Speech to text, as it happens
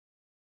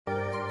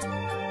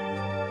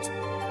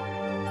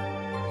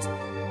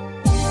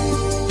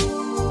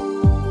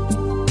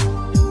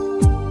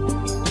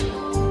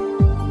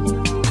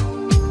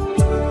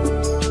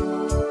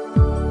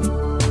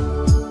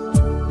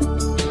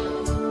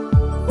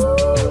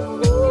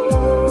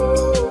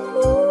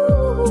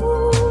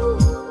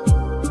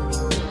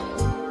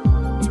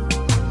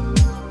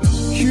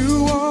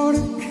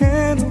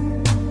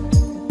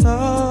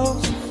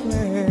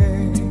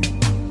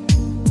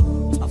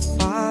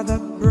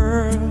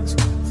stars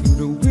through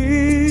the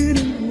wind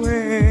and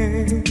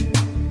wave,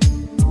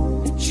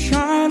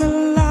 shine a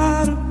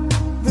light up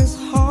this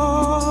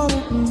heart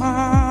of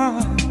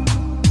mine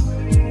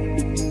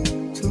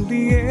till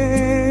the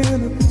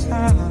end of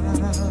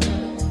time.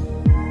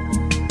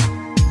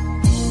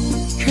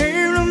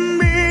 Came to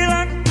me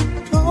like the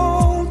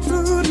dawn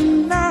through the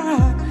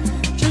night,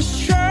 just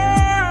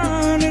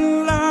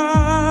shining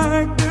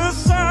like the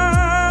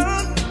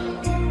sun.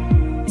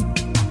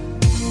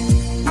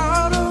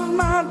 Out of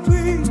my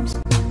dreams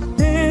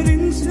and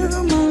into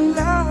my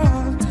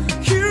life,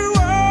 you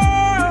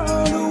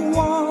are the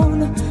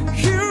one,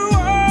 you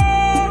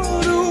are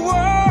the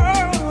one.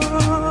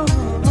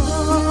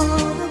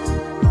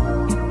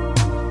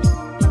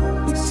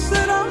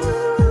 Said I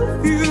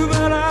love you,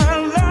 but I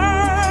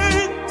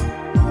lied.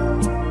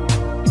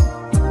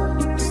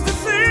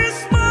 This is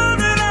more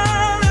than I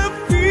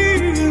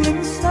feel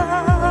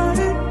inside.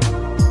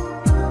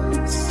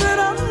 Said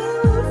I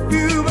love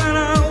you, but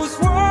I was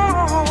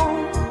wrong.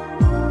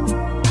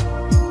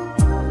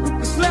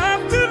 'Cause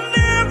life could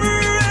never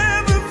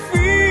ever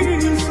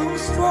feel so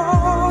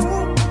strong.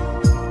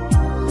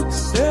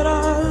 Said I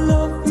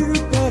love you,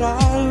 but I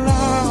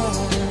lied.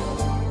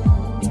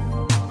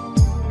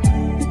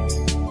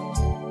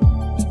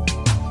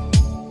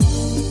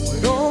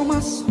 With all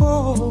my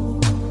soul,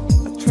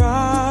 I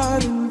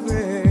tried in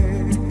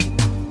vain.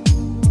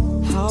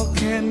 How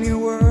can your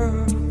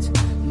words,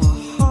 my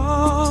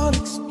heart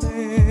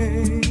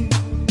explain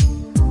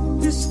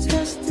this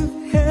test of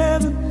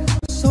heaven,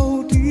 so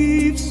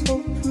deep, so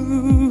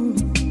true?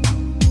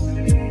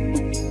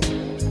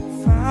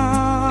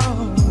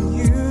 Found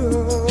you.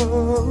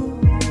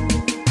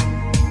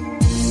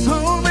 So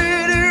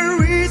many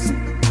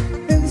reasons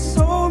in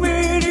so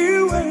many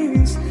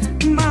ways.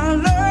 My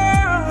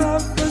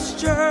love was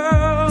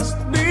just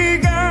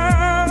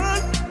begun.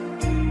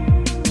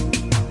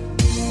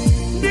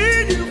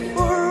 Need you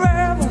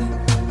forever,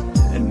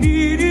 I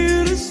need you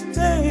to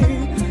stay.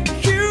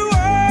 You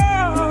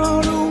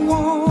are the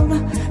one,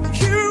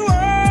 you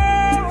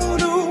are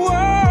the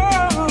one.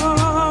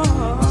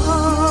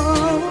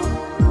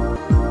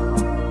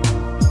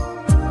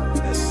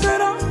 I said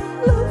I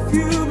love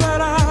you, but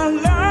I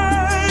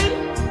lied.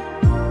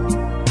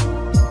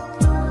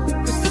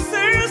 'Cause this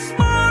is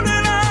more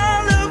than I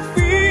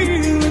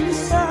feel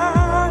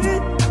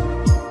inside.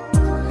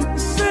 I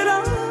said I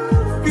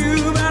love you,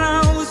 but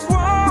I was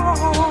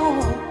wrong.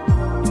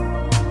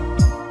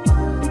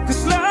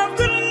 'Cause love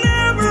could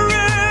never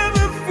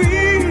ever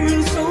feel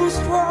so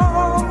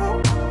strong.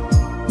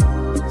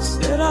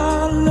 Said I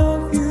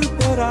love you,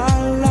 but I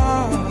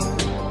lied.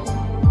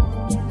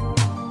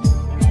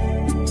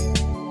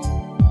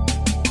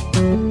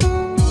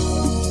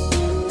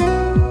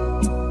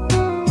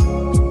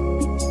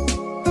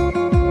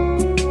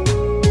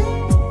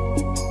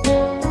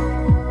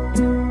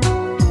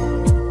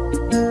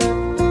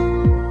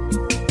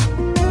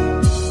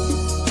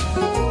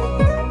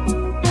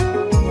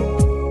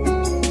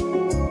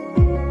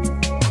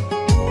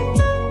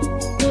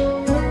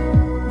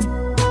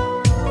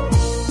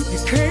 You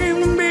came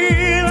to me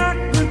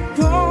like the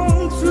dawn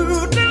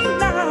through the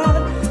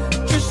night,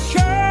 just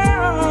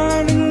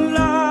shining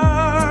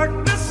like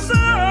the sun.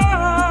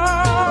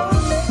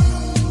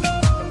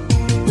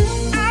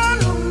 Out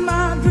of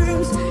my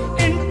dreams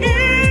and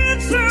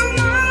into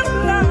my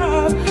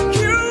life,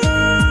 you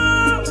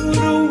are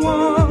the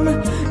one,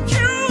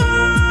 you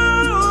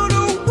are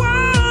the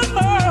one.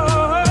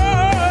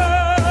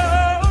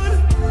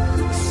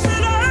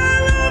 Said I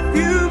love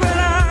you, but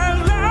I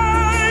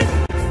lied.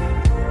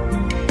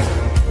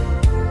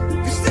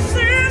 'Cause this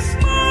is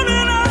more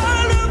than I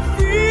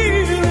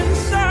feel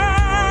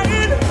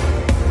inside.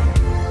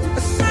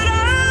 I said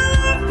I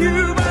love you,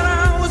 but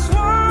I was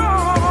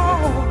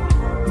wrong.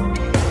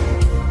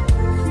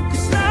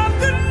 'Cause love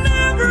could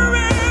never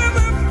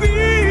ever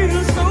feel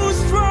so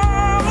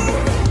strong.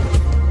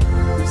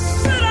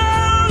 Said I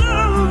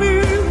love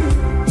you.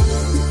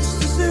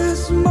 'Cause this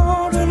is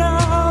more than I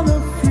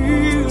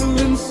feel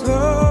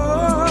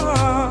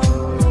inside.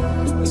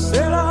 I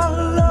said I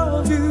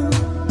love you,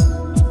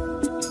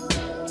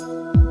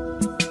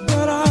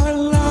 but I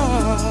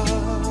lied.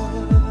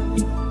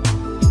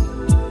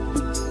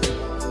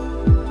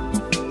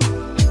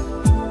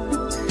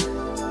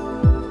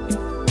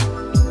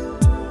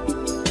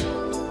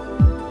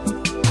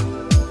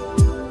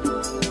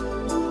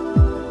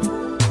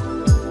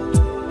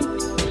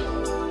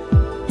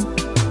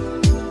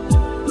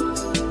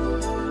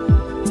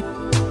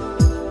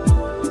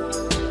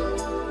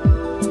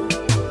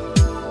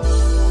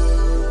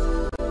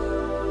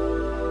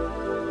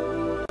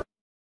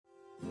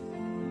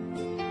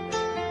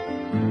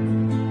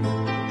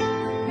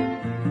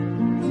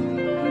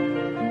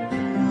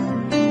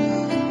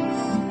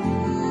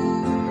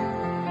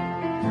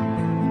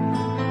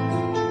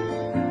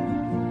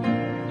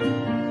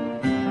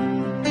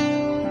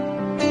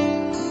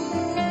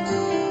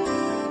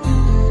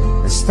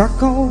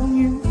 Stuck on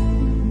you,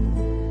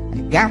 I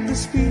got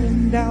this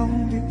feeling down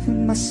deep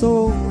in my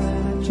soul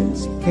that I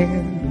just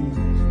can't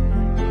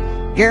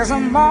lose. Guess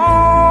I'm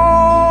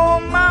on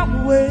my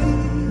way.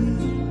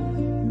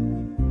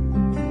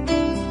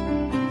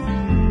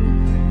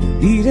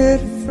 needed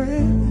a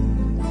friend.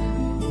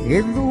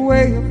 In the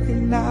way of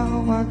it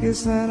now, I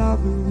guess that I'll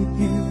be with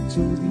you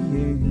till the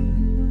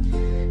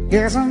end.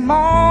 Guess I'm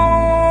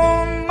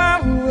on my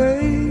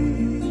way.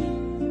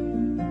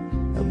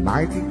 I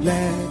might be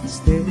glad to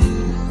stay.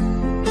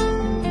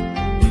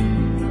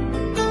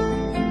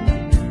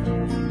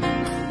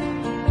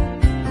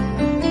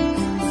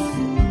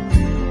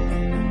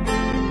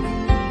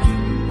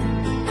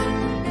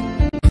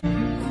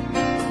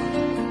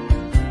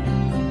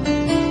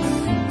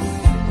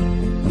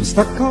 I'm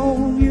stuck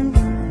on you.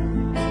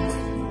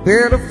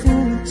 Been a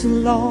fool too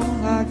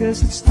long, I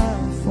guess it's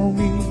time for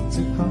me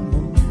to come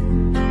home.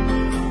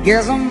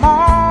 Guess I'm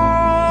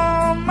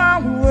on my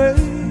way.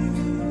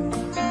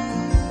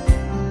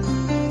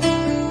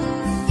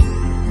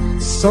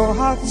 So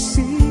hard to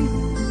see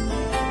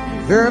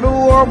that a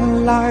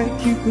woman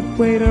like you could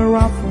wait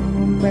around for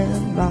a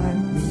man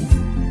like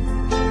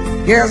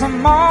me. Guess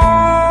I'm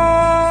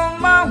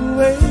on my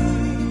way.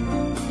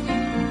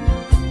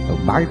 I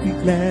might be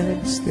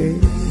glad to stay.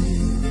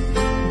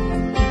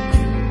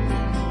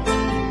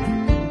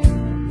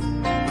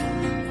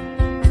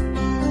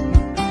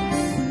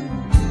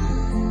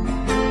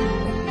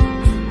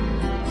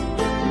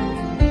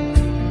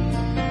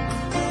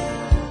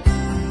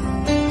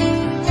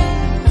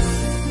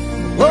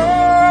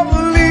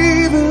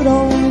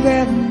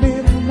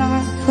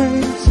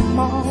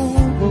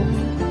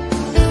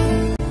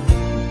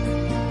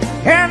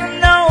 And I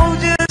know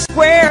just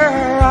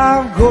where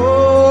I'm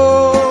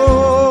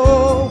going.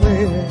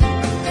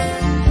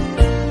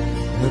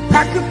 I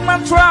pack up my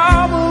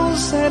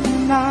troubles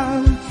and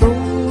I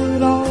throw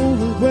it all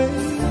away.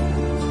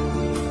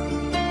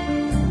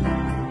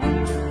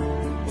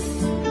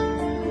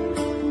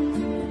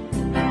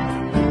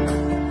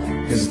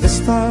 Cause this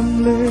time,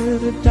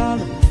 little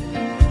darling,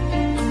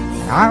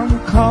 I'm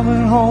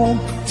coming home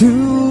to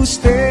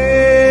stay.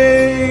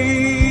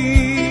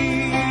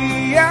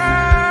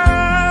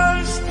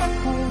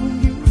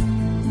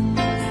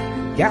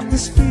 Got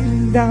this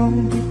feeling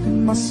down deep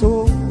in my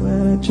soul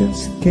and I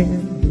just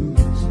can't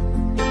lose.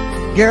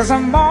 Guess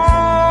I'm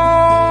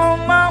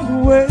on my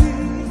way.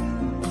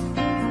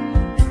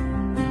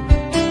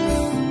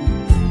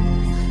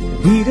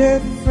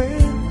 Needed a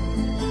friend.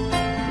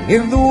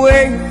 In the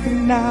way of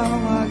it now,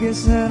 I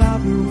guess that I'll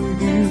be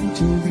with you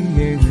till the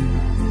end.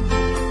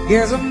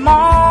 Guess I'm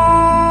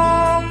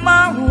on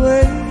my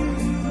way.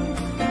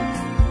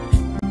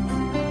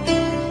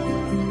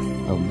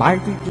 I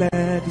might be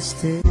glad to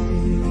stay.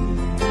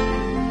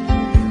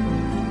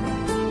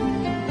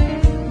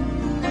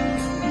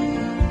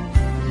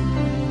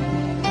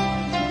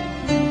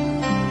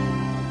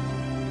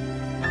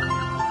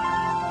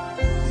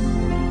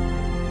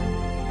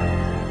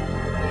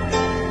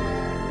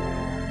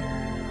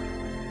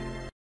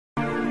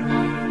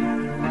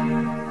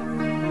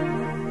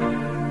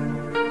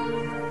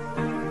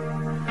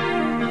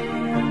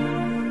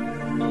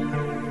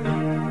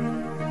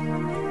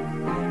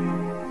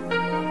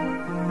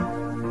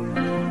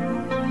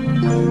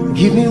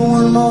 Give me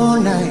one more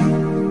night,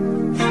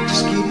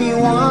 just give me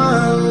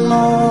one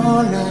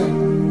more night.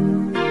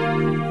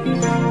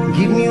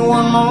 Give me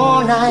one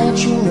more night,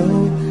 you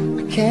know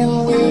I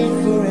can't wait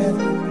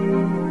forever.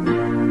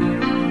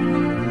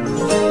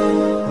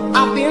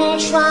 I've been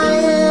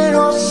trying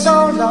oh so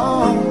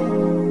long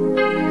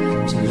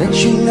to let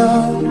you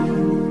know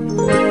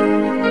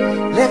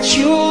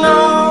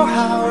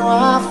how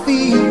I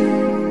feel.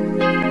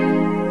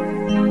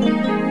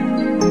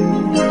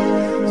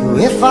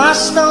 If I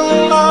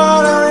stumble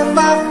or if I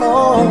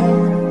fall,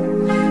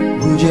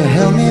 would you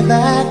help me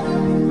back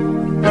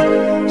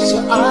so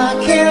I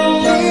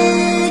can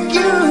make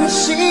you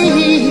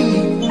see?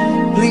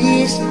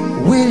 Please,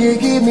 will you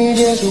give me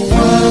just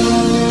one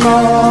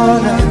more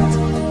night?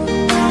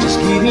 Just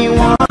give me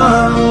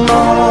one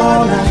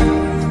more night.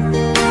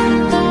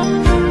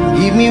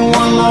 Give me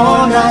one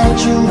more night,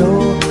 you know,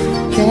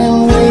 can't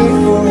wait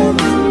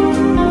forever.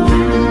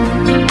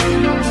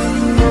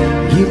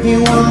 Give me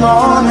one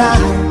more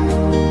night.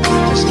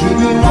 Give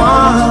me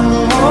one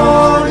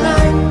more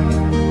night.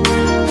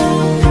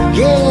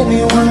 Give me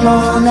one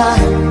more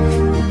night,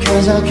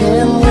 because I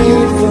can't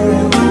wait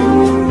forever.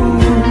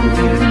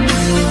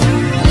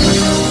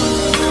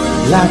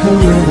 Like a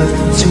river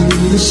to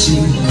the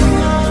sea,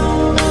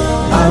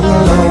 I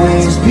will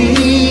always be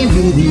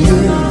with you.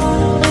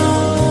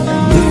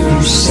 And if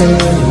you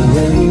sail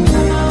away,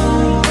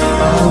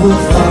 I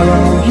will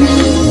follow you.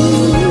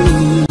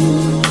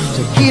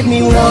 So give me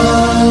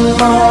one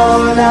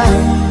more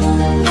night.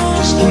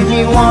 Give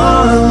me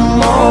one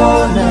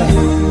more night.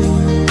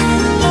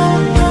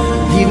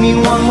 Give me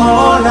one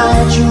more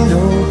night, you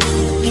know,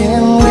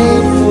 can't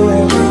wait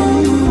forever.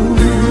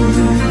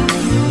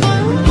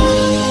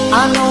 I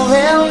know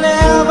there'll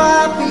never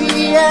be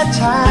a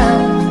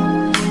time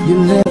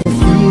you'll never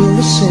feel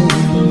the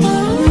same.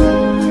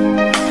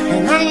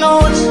 And I know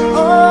it's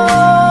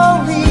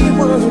only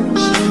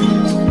words,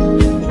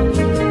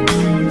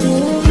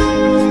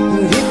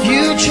 but if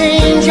you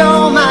change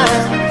your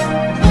mind,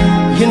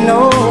 you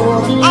know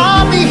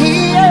I'll be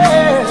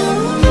here,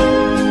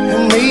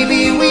 and maybe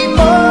we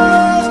both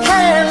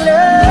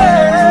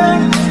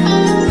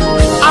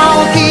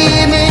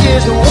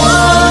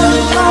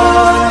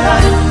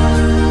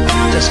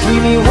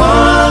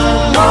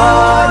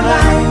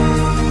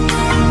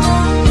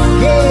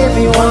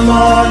me one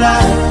more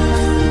night,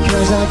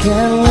 'cause I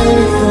can't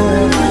wait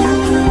forever.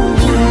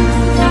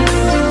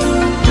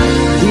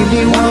 Give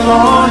me one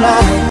more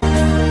night,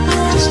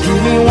 just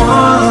give me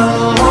one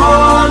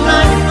more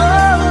night.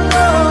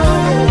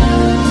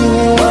 Give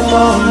me one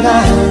more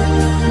night,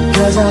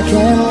 'cause I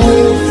can't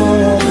wait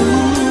forever.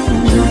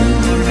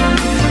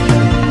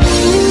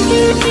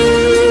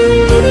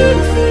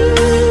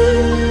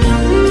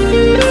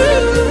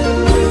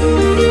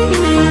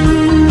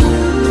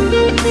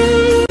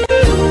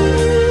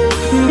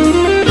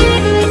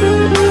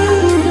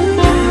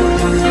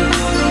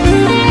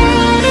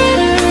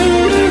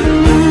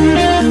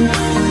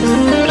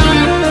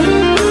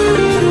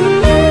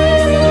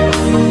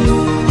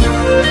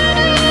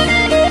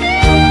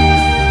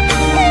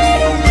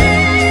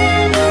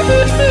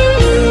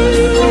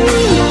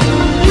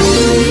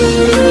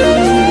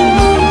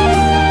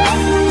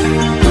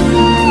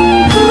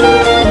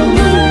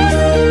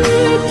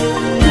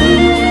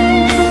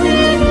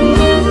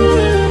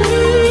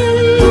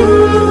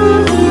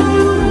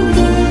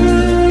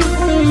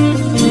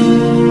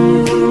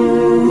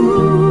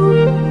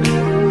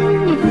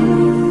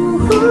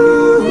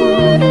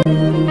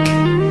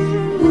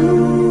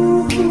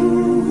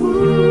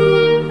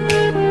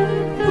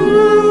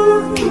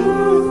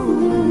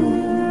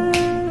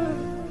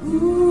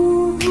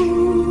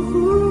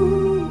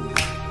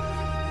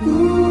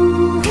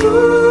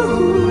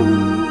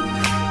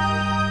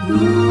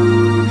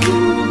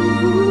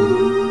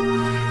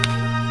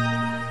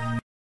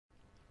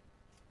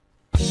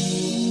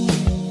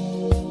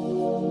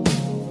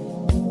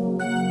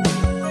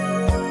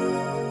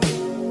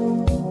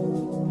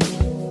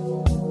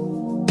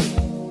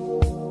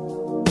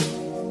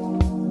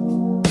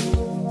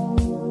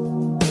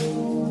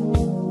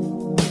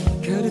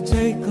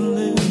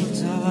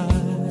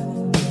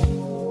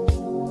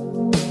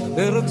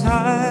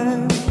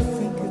 Time to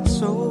think it's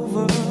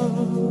over.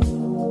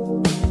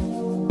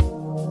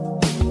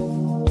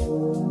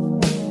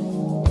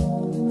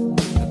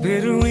 I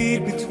better read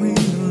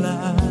between the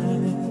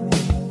lines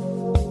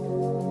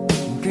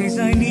in case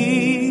I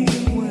need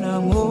when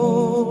I'm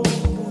older.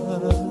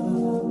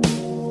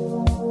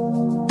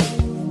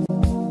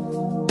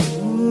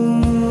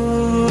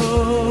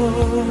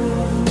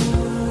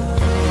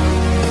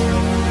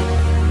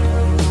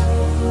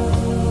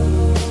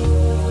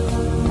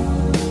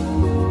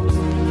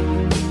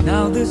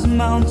 Now this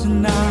mountain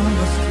I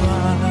must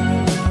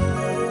climb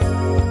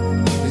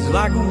is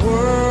like a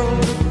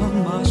world on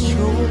my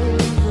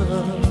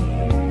shoulder.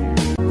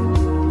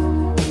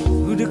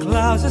 Through the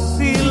clouds I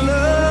see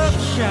love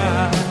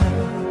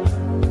shine.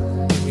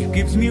 It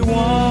gives me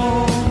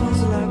warmth,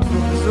 it's like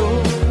it was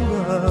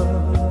over.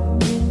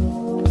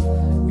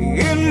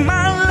 In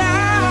my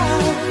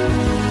life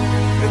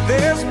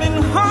there's been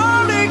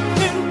heartache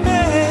and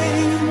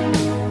pain.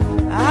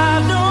 I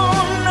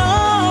don't know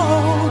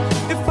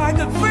if I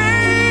could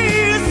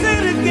face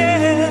it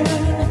again.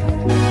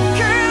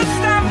 Can't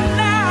stop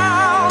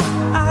now,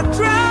 I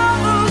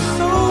travel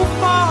so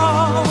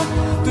far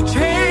to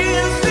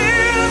chase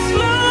this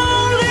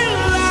lonely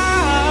life.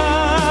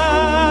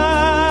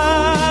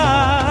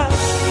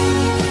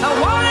 I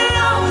wanna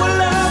know what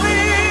love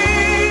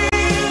is.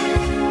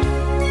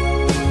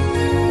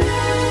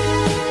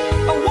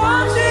 I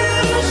want you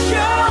to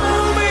show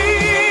me.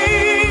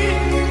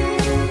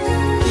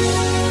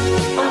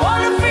 I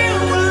wanna feel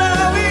what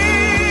love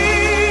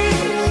is.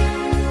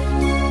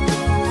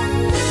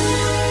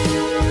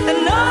 And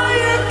all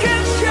you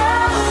can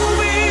show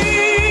me.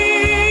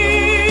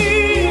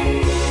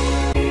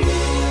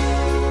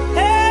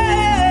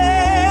 Hey.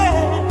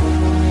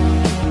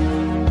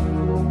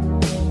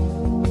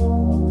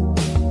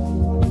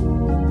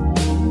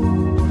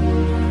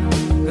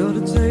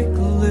 Gotta take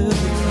a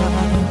little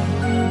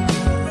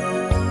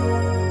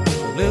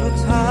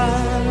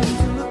time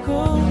to look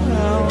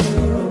around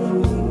me.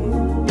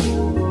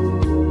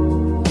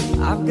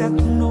 I've got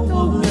no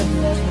one left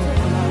to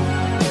cry.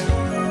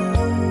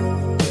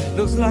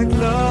 Looks like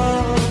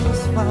love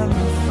has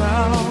finally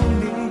found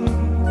me.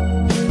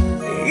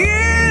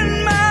 In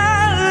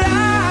my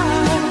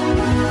life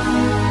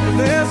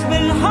there's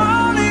been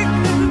heartache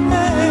and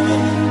pain.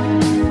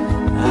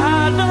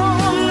 I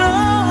don't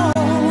know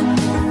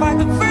if I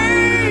could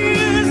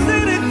face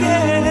it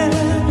again.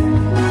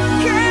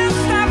 Can't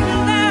stop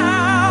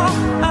now,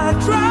 I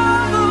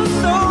travel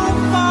so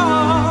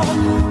far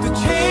to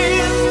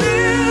chase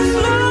this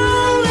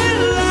lonely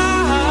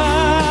life.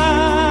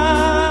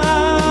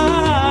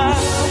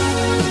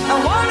 I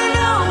wanna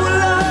know what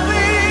love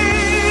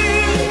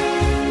is.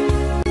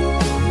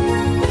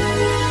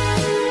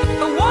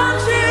 I want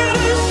you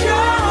to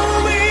show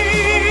me.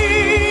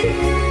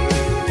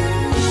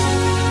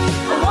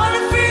 I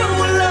wanna feel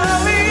what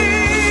love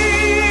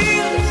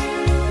is.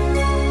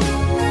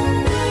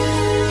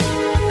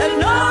 And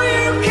all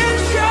you can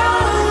show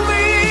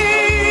me.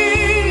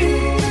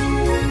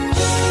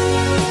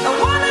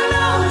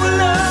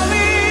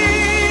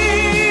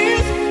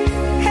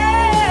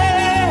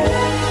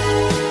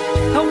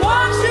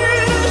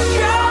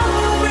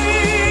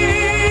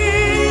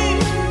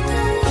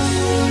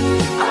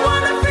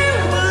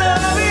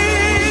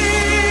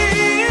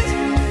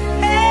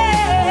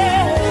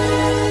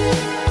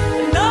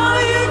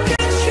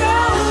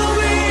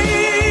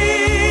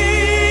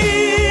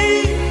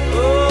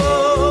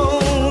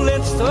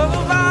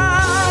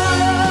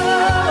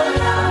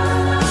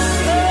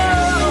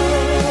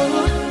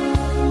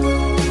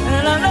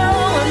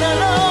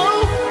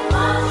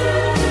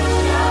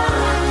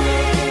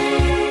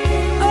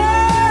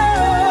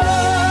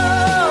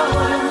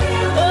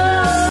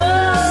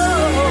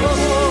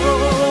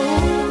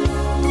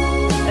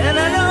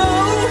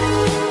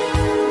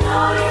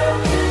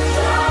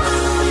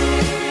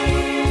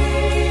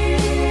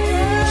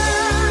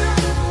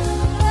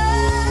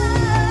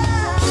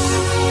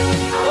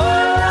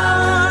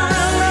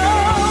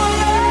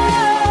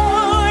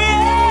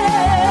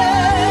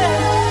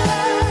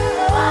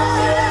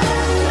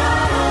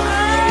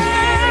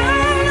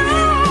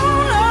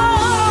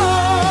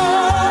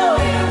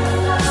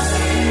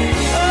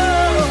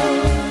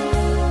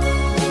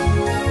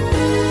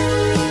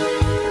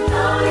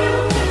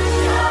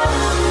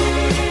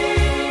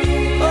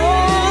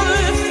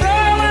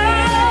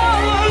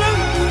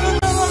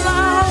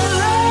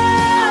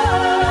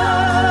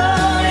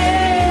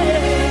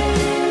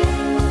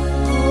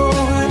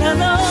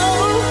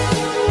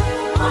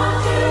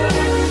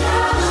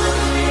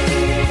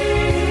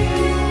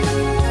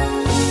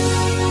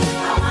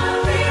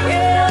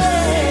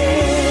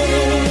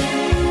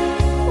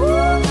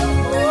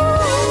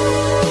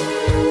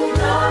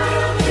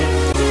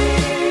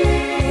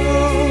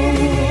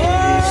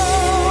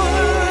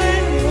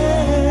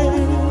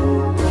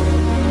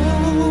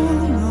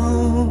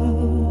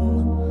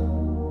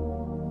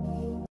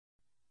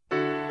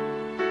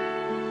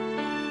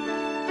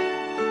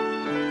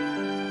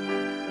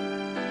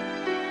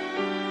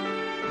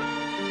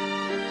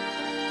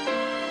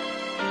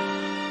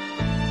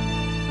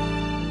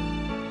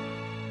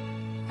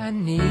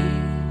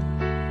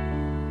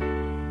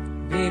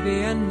 Baby,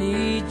 I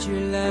need your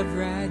love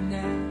right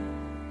now.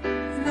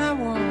 And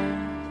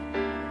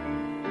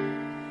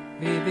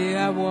baby,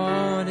 I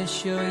want to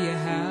show you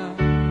how.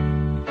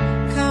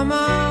 Come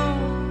on.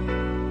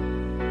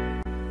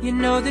 You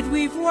know that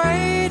we've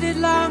waited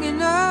long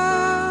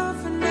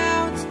enough, and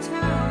now it's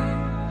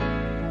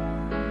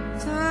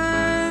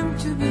time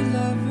to be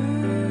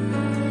lovers.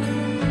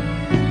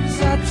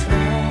 I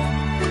try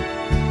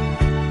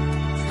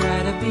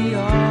to be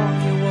all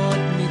you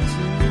want me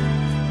to,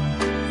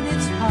 and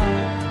it's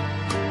hard,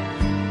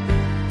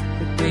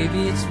 but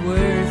baby, it's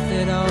worth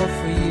it all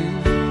for you.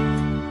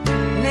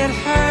 And it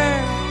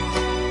hurts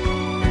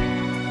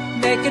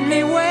making me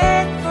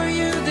wait for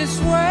you this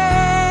way.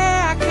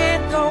 I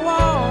can't go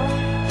on,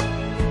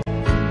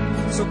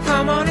 so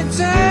come on and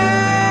take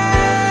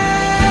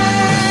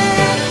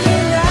me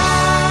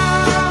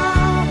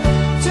now.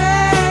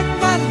 Take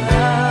my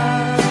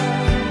love,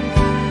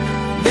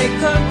 make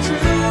come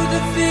true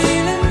the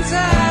feelings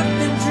I've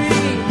been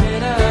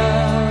dreaming of.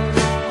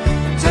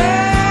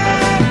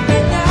 Take me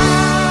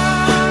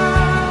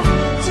now,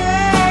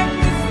 take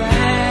me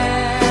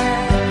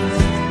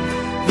fast.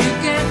 You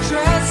can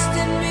trust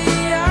in me,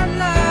 our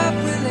love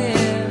will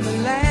ever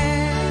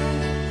last.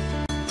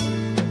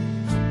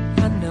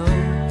 I know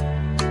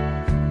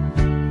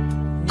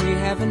we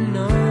haven't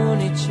known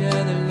each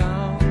other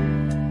long,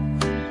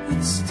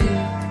 but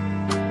still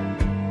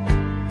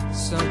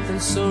something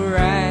so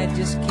right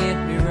just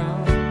can't be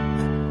wrong.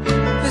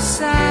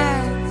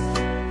 Besides,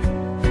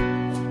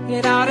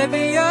 it ought to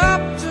be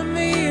up to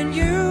me and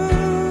you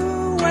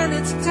when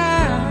it's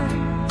time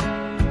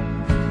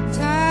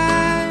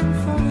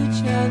for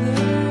each other.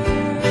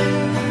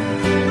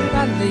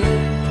 I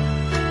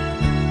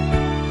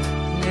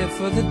live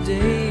for the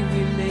day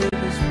we live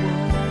as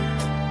one.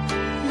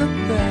 Look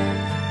back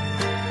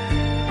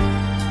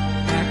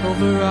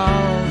over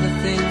all the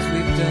things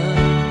we've done.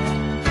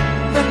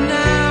 But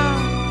now,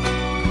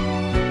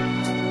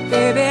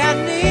 baby, I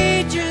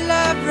need your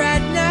love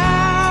right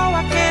now.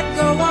 I can't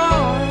go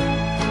on,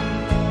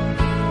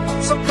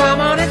 so come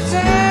on and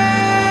take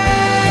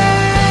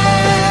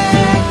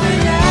me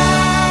now.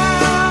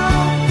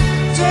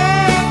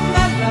 Take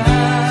my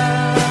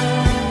love,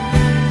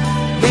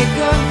 make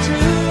come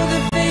true the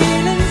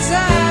feelings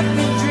I've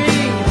been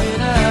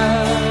dreaming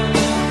of.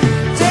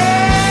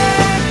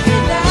 Take me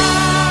now,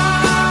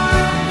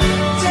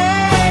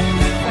 take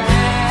me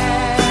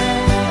fast.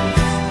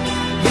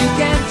 You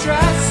can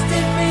trust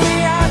in me,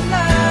 our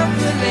love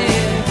will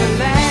ever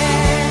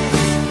last.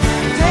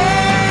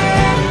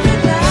 Take me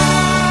now,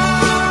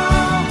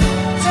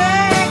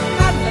 take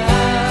my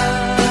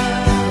love,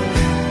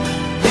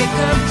 make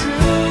come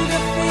true the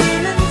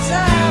feelings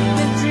I've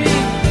been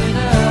dreaming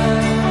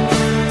of.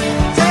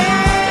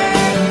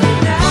 Take me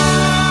now,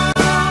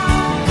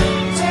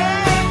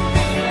 take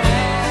me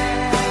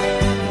fast.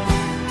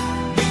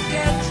 You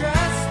can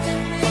trust in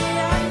me,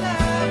 our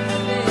love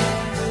will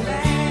ever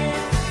last.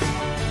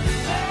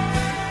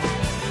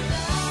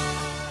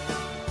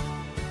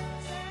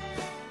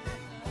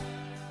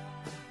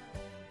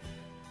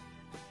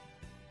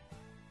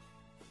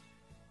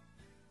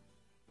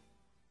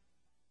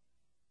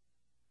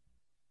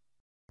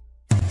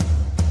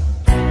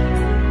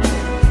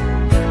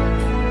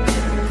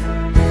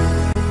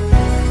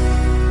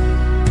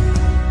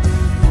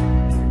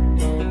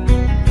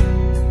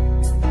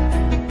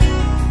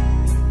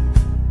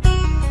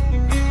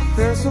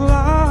 There's a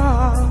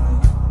love,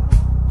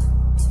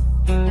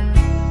 a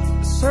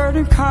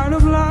certain kind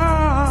of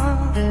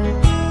love it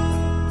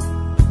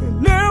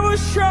never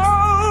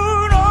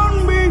showed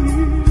on me.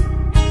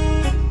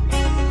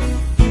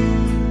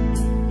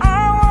 I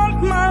want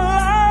my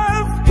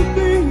life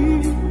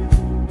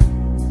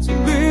to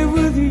live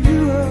with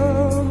you,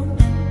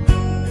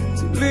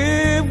 to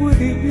live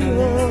with you.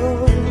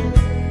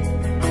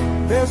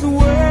 There's a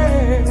way.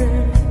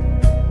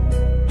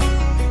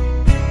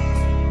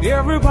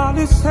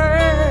 Everybody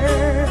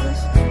says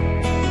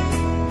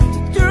to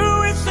do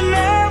it's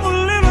never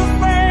little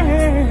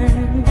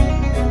thing,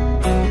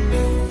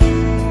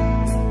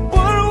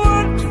 but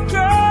what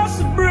does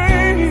it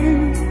bring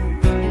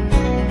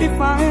if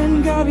I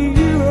ain't got you?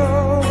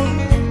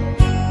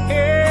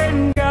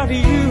 Ain't got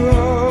you.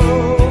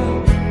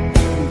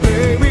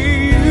 Baby,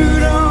 you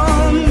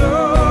don't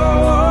know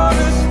what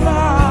it's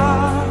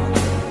like.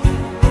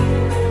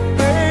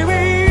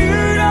 Baby,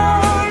 you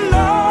don't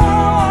know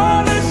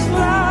what it's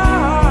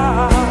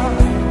like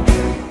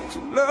to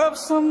love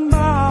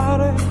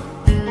somebody,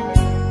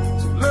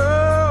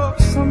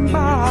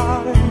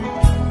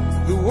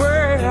 the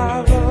way I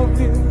love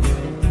you.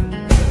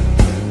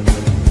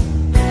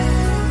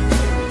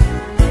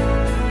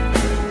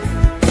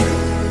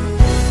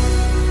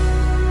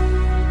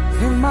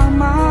 In my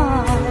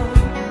mind,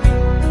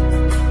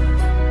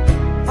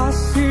 I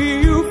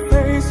see you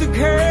face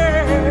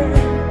again,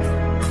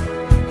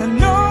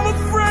 another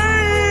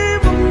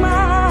frame of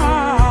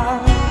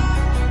mind.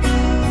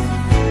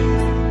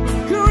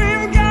 You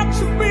ain't got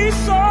to be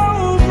so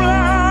blind.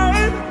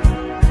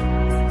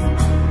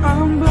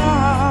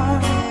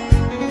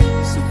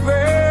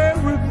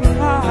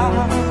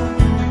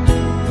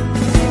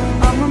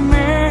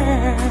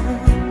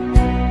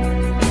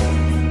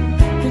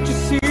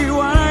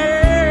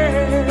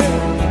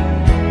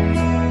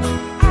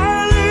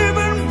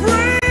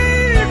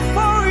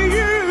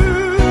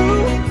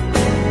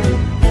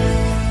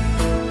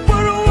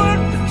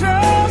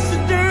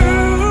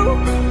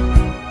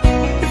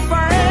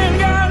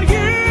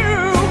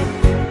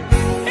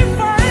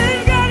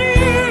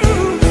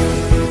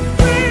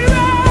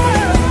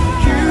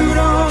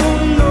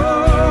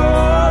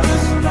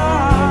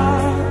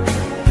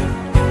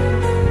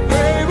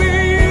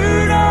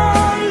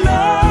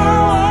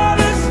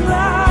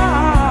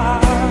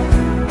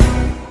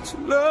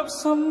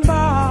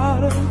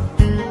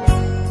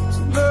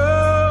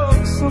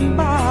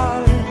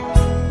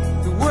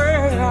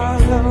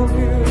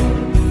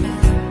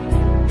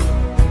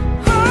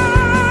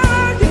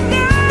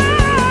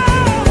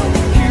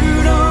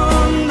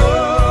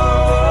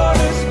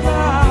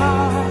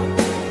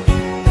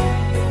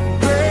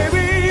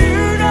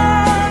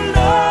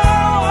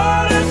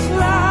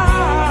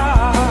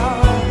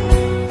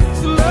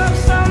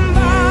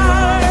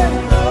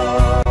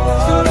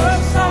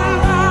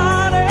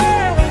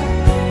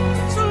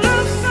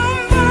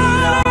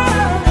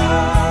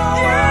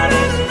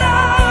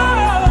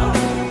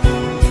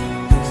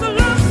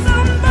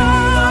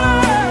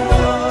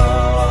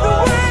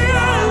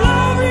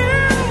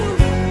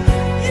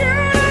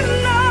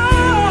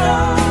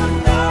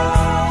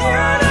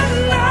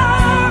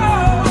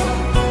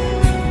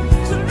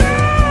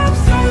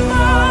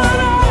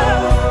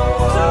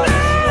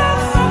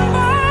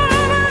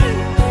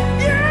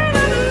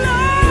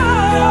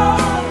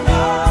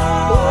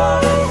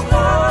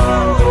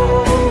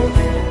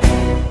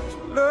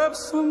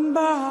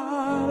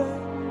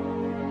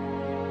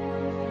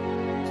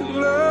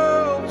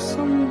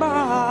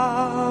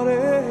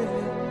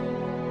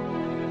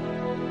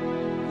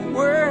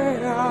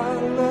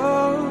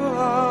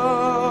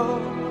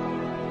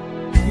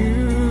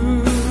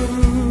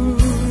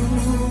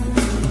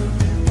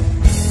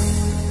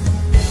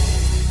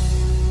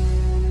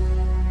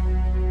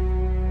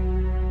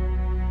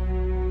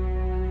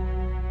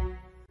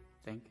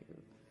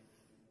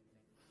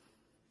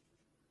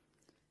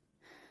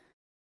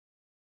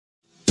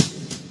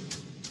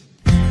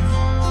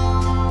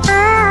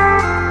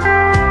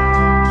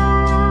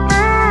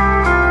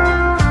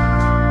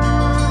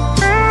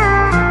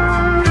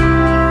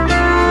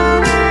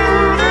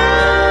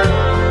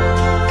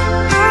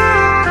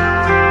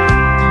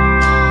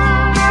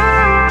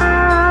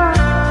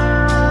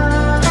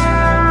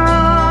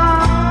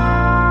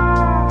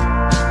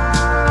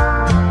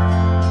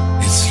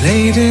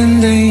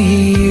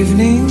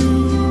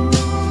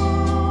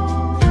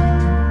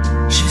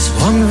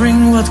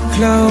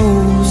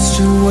 clothes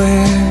to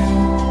wear.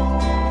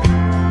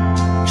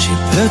 She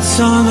puts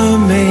on her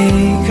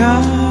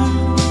makeup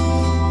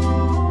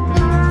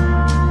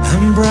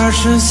and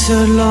brushes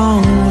her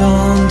long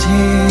blonde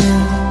hair.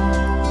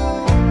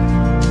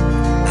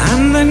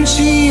 And then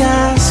she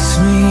asks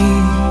me,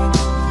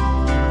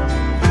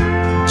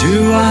 do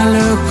I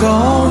look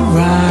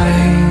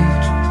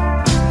alright?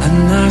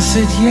 And I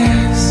said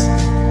yes,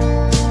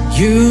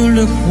 you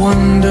look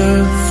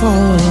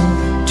wonderful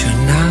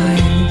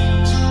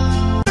tonight.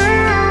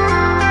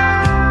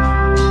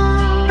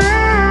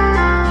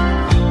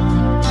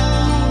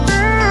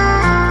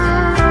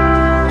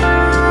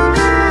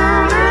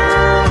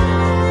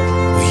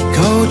 We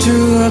go to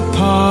a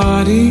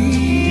party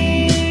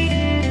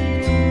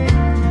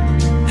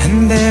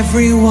and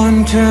everyone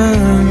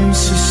turns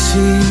to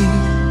see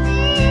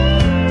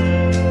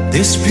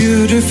this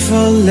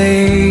beautiful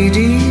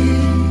lady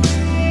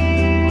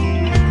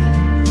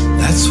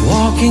that's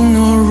walking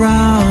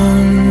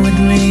around with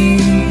me.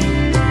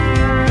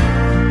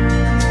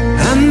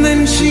 And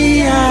then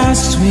she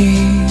asked me,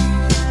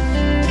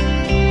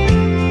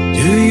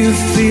 do you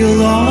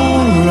feel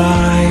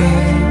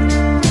alright?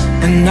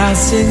 And I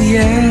said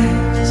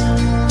yes,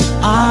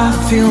 I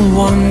feel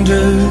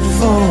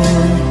wonderful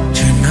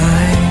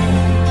tonight.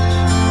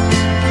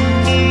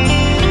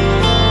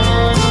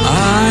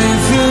 I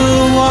feel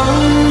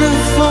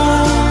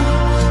wonderful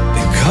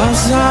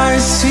because I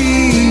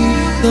see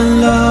the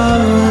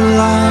love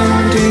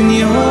light in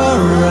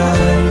your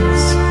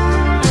eyes.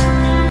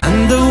 And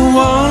the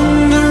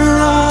wonder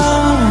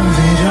of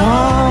it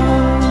all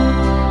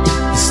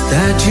is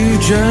that you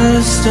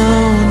just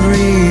don't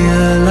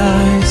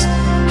realize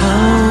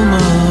how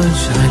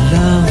much I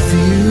love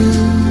you.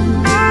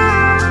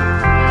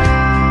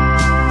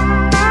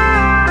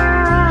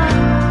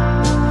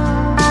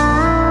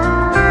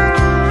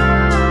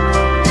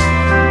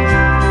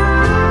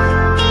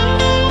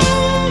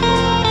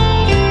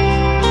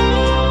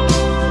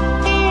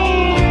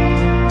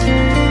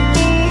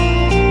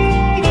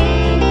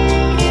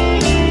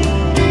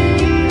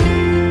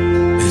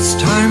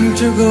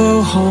 To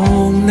go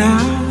home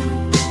now,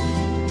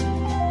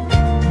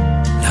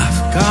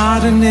 I've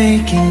got an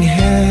aching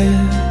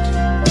head,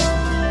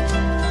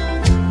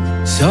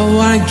 so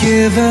I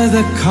give her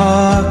the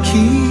car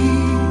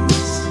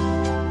keys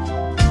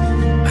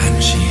and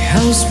she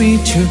helps me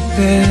to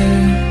bed.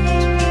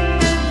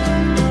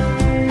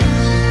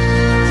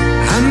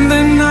 And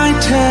then I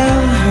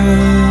tell her,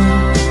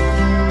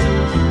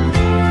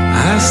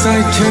 as I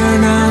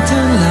turn out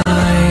the light,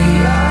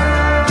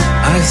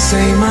 I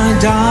say, my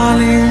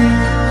darling,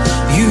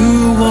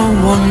 you are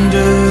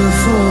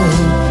wonderful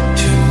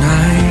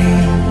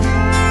tonight.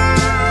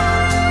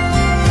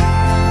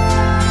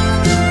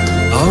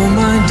 Oh,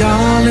 my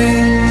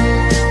darling,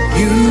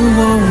 you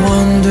are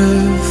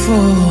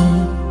wonderful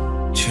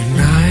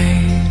tonight.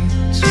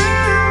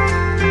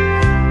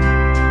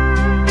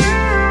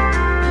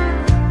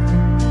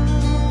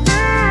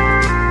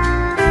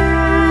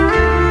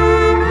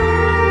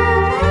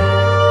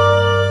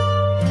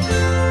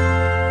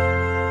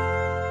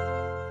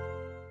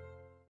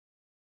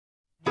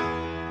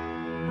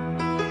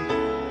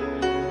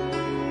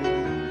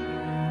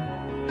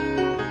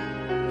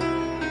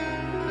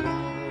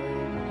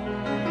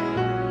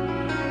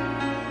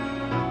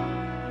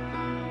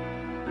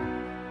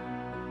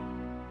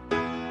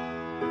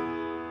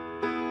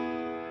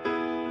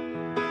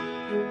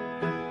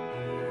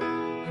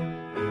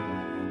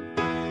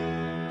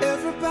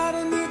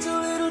 Everybody needs a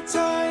little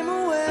time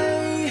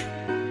away,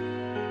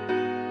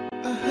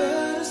 I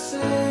heard her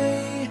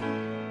say,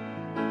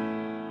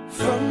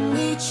 from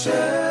each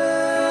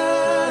other.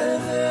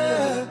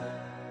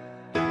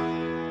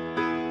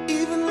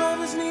 Even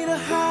lovers need a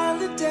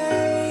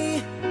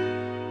holiday,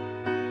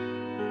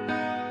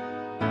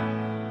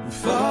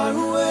 far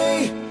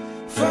away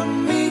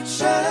from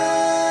each other.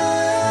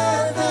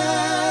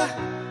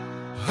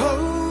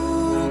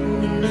 Hold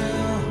me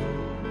now,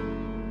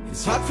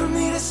 it's hard for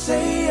me to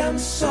say I'm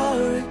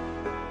sorry.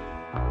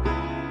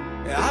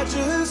 I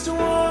just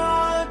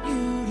want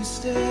you to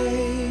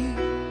stay.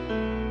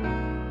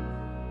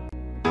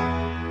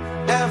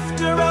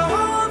 After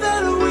all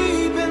that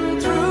we've been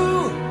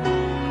through,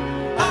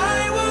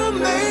 I will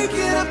make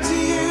it up to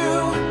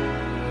you,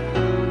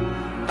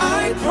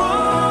 I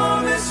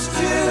promised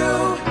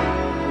you.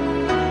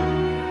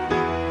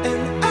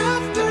 And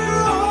after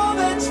all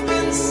that's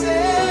been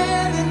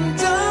said and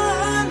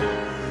done,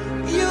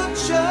 you're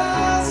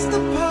just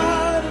the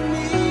part of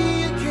me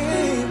you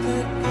can't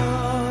let go.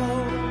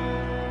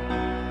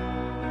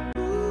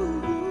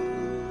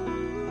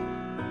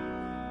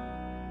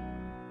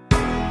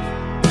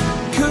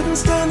 Couldn't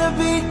stand to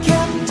be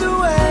kept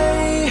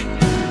away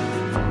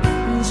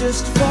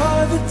just for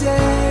the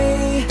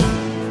day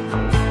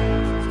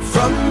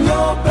from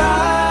your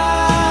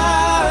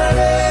body.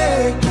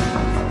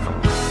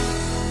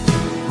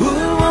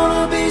 Wouldn't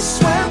wanna be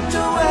swept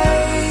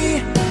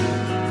away,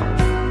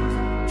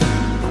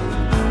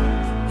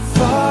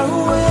 far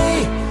away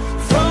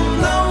from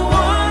the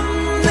one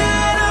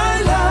that I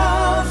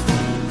love.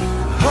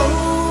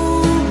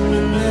 Hold me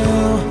now.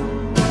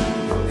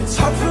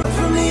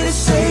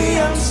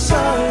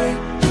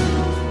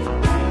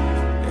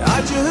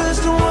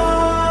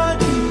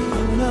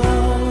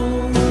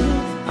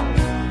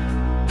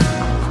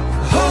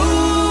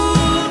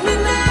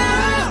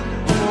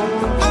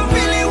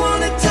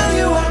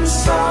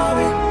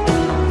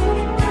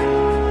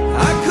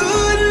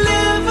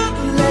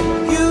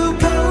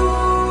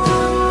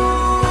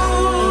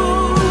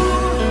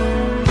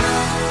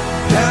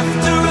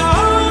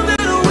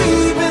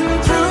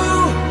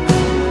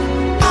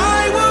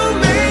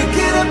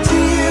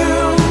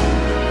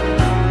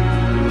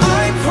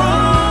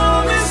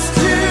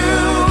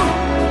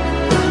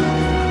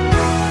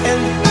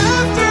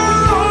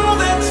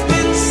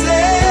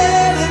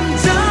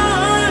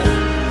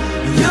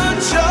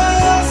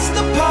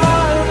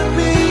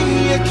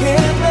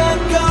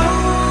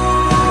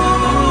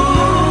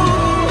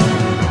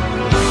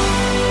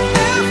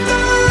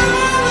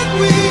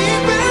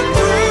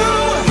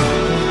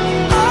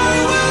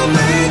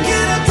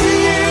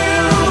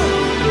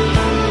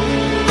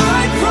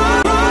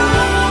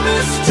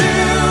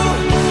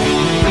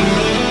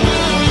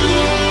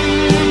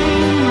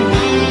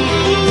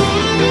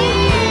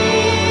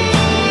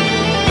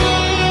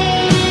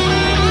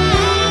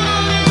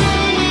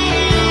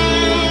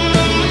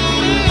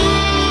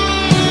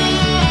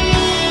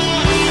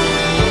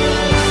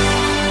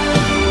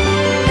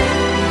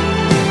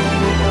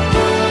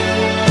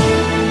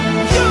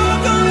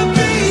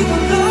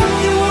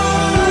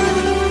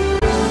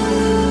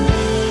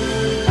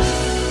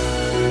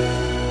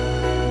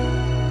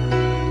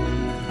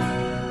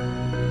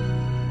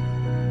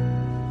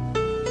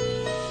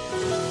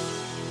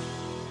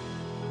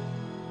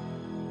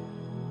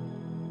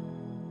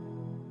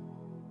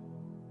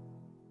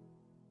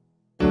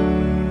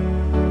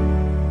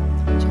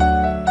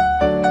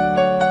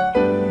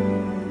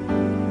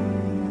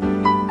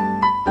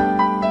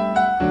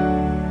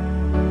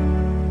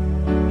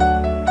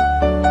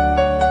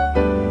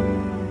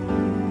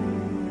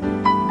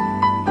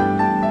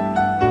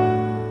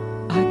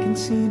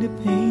 see the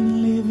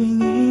pain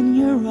living in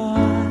your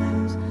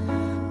eyes,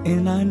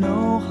 and I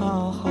know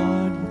how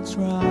hard you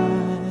try.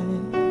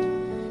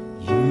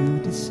 You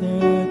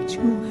deserve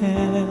to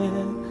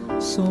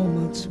have so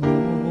much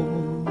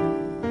more.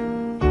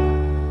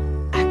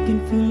 I can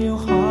feel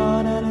your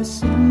heart and I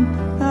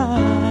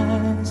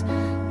sympathize,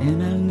 and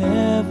I'll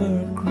never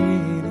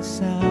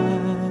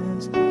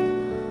criticize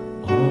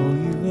all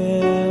you've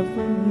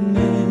ever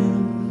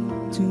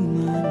meant to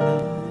my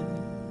life.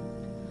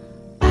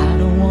 I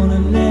don't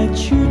wanna let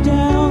you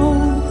down,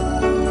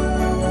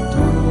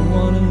 don't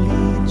wanna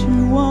lead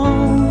you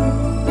on.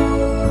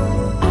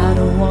 I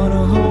don't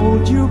wanna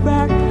hold you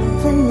back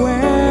from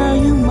where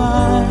you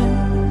might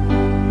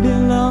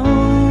belong.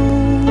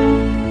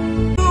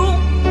 You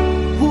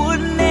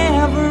would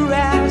never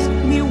ask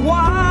me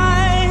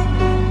why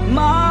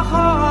my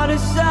heart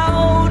is so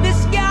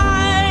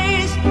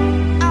disguised.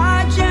 I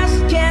just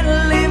can't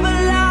live a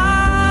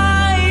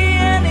lie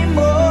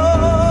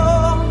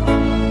anymore.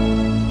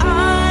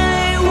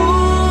 I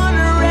would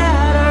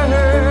rather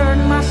hurt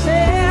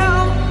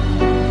myself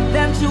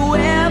than to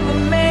ever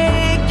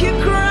make you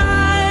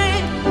cry.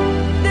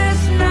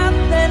 There's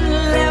nothing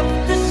left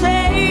to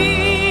say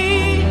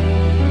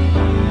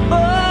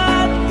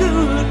but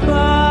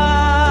goodbye.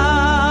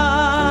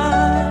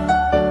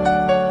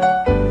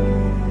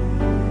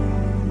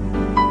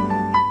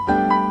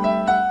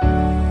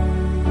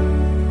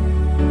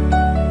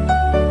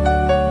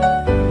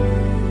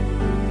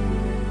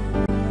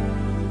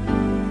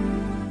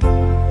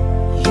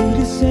 You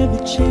deserve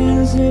a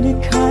chance at a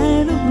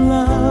kind of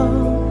love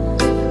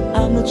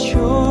I'm not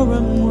sure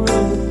I'm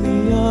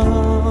worthy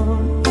of.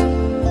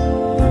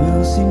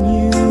 Losing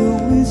you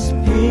is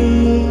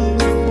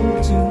painful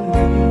to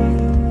me.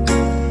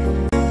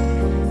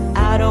 I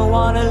don't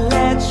wanna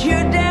let you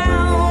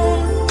down,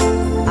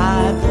 I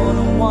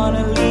don't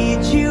wanna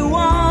lead you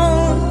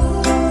on.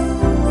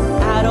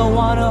 I don't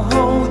wanna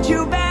hold you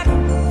back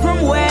from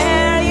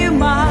where you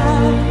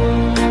might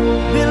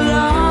belong.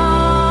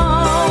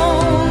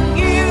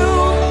 You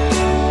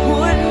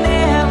would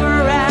never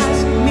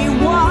ask me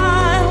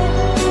why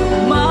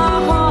my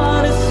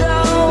heart is so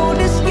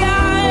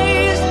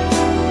disguised.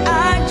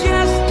 I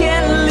just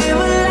can't live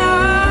a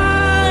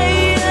lie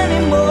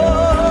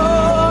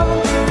anymore.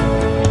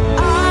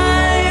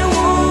 I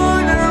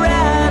would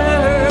rather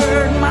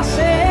hurt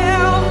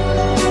myself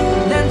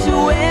than to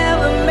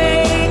ever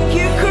make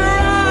you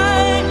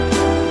cry.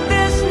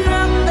 There's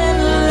nothing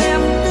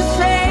left to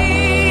say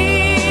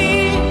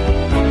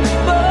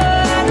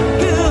but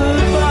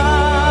goodbye.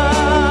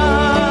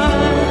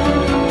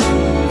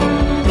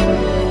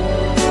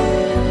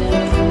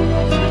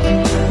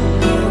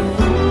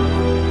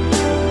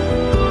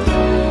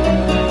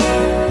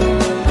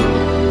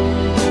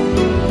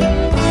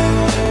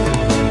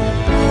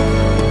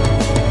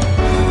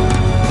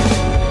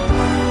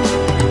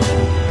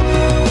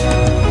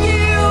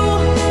 You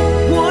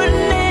would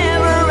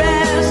never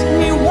ask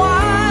me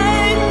why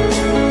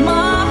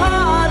my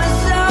heart is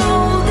so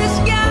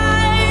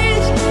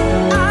disguised.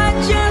 I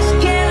just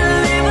can't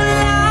live a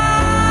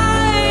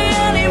lie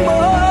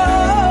anymore.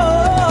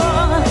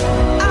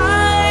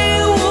 I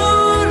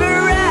would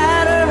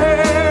rather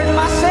hurt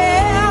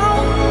myself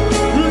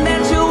than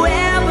to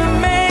ever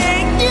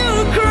make you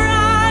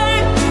cry.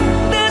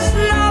 There's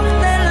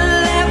nothing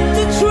left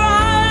to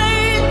try,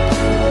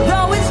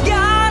 though it's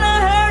gonna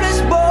hurt us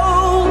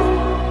both.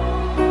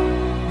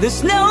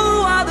 There's no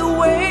other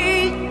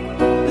way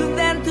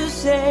than to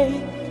say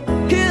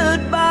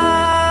goodbye.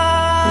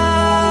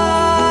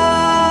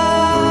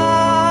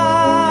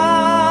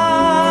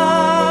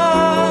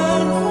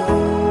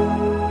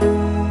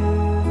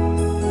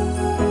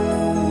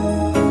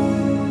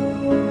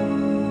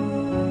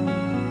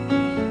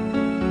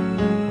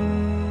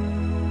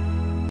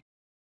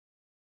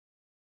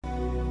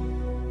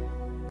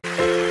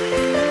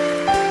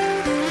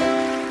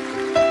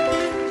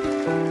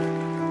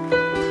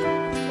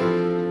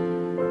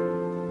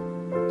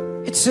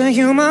 It's a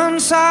human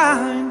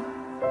sign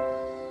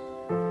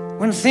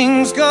when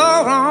things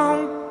go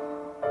wrong.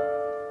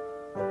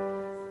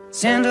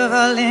 Scent of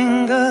her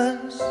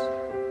lingers,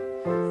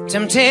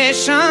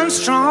 temptation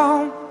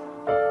strong.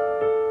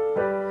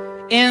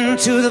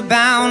 Into the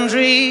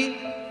boundary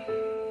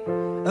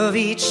of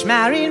each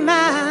married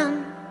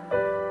man,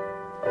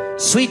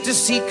 sweet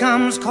deceit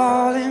comes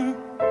calling,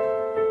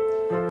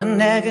 and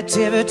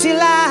negativity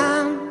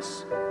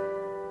lands.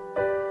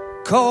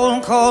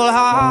 Cold, cold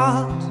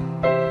heart,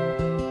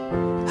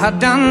 hard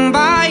done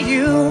by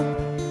you.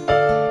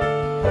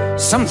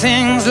 Some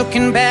things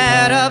looking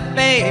better,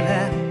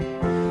 baby,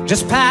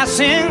 just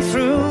passing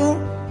through.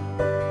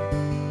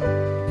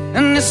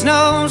 And it's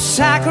no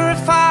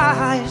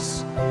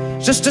sacrifice,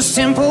 just a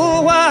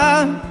simple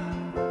word.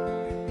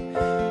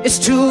 It's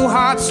two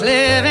hearts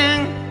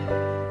living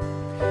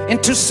in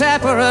two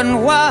separate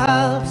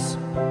worlds.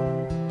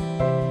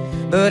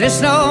 But it's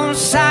no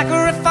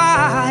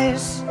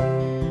sacrifice,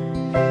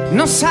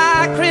 no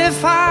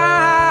sacrifice.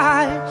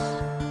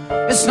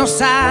 It's no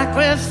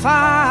sacrifice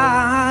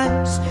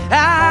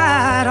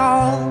at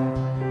all.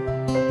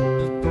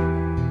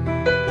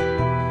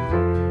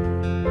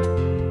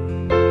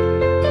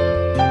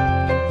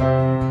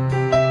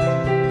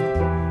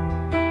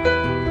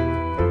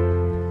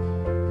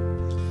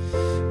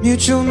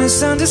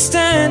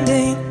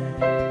 misunderstanding.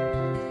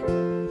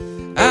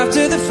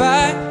 After the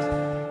fight,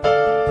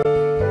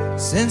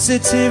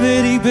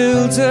 sensitivity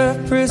builds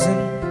a prison.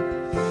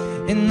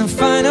 In the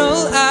final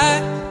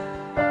act,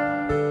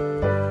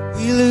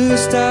 we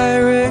lose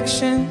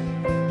direction.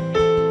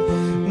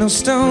 No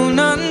stone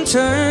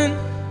unturned,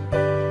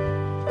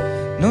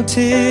 no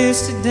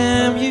tears to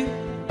damn you.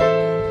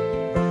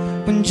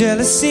 When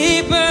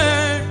jealousy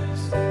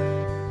burns,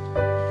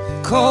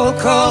 cold,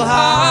 cold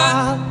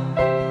heart,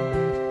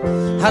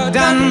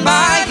 outdone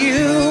by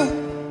you.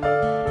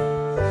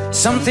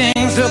 Some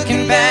things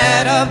looking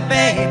better,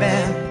 baby,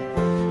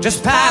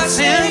 just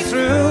passing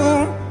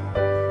through.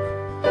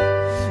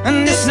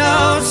 And there's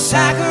no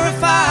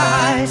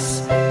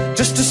sacrifice,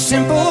 just a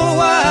simple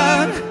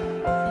word.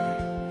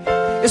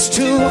 It's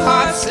two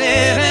hearts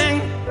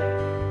living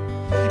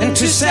in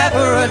two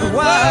separate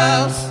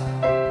worlds.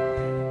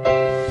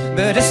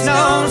 But it's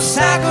no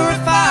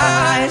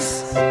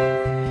sacrifice,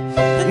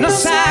 no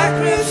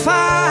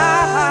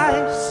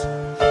sacrifice.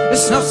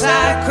 It's no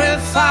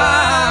sacrifice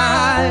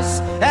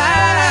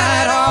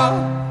at all.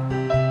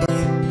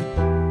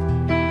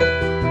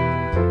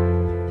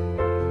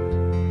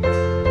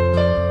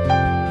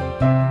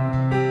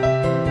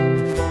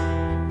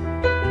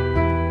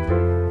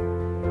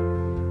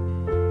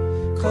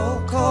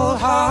 Cold, cold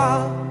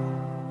heart,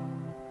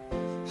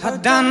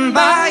 outdone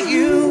by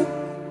you.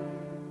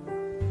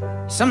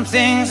 Some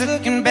things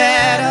looking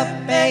better,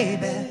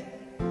 baby,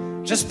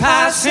 just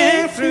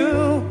passing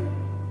through.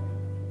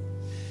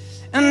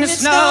 And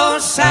it's no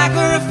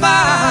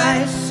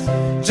sacrifice,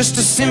 just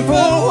a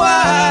simple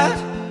word.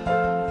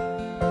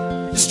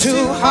 It's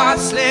two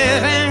hearts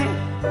living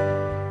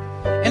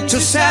in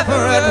two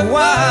separate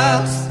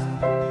worlds.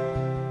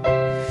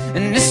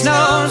 And it's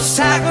no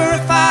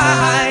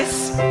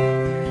sacrifice,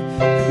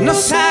 no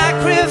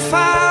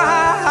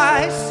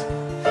sacrifice.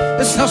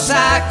 There's no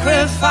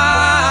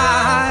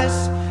sacrifice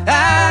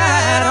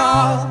at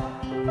all.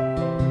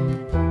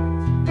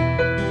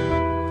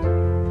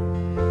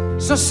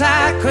 There's no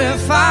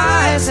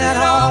sacrifice at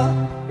all.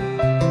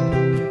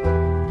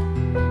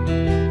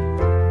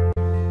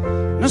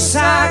 No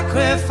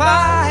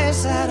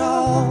sacrifice at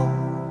all.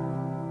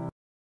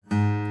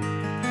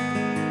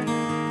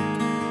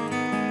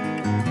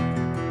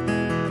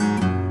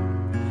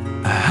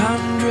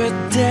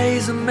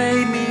 Days have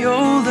made me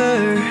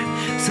older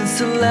since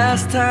the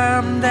last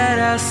time that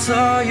I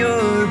saw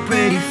your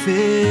pretty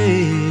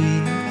face.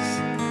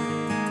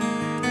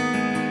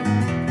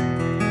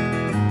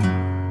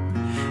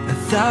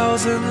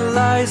 1,000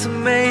 lies have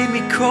made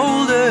me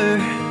colder,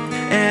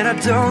 and I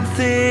don't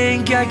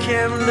think I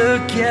can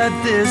look at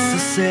this the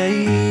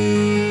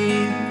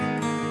same.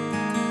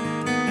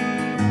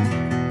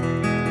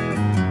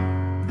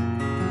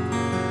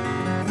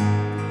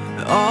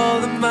 All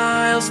the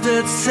miles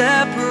that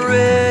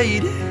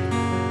separate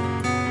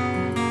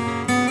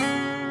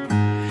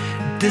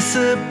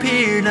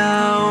disappear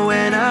now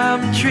when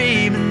I'm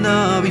dreaming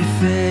of your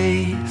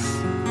face.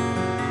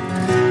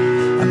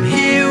 I'm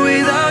here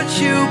without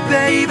you,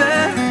 baby,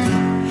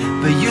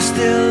 but you're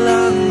still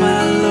on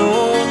my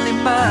lonely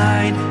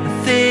mind. I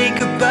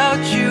think about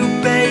you,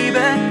 baby,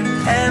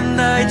 and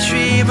I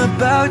dream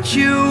about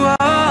you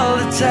all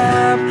the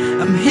time.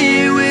 I'm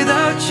here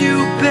without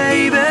you,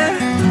 baby,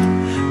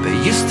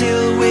 you're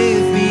still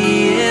with me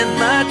in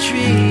my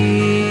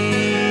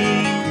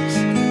dreams.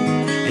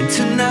 And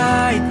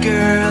tonight,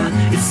 girl,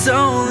 it's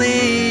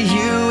only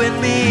you and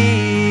me.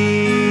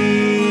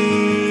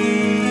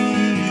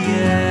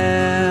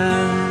 Yeah.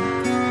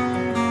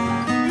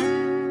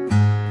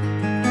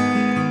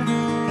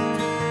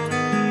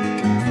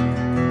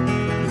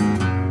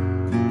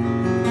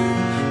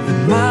 The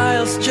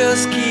miles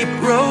just keep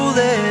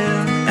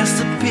rolling as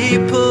the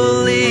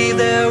people leave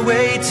their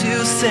way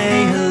to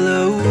say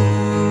hello.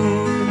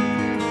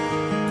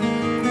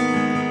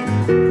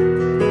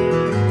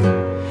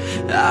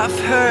 I've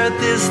heard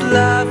this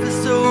life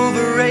is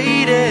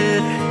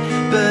overrated,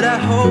 but I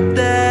hope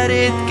that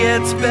it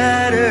gets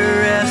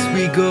better as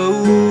we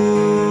go.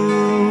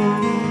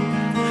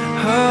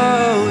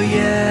 Oh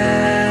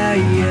yeah,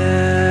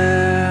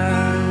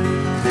 yeah.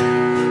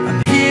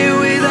 I'm here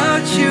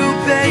without you,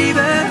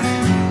 baby,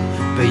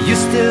 but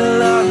you're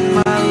still on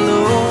my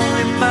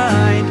lonely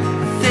mind.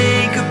 I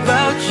think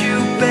about you,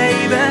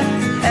 baby,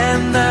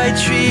 and I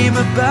dream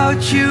about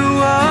you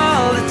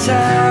all the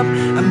time.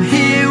 I'm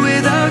here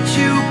without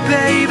you,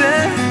 baby,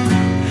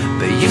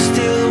 but you're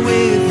still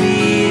with me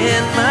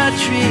in my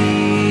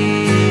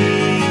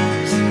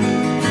dreams.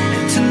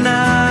 And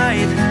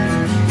tonight,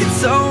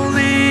 it's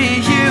only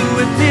you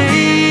and me.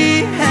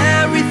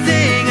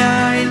 Everything I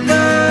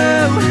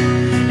know,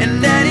 and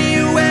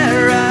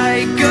anywhere I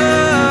go,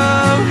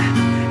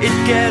 it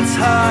gets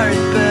hard,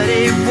 but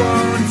it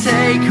won't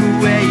take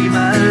away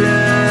my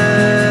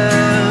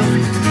love.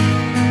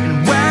 And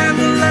when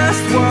the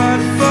last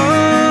one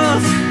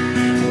falls,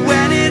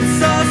 when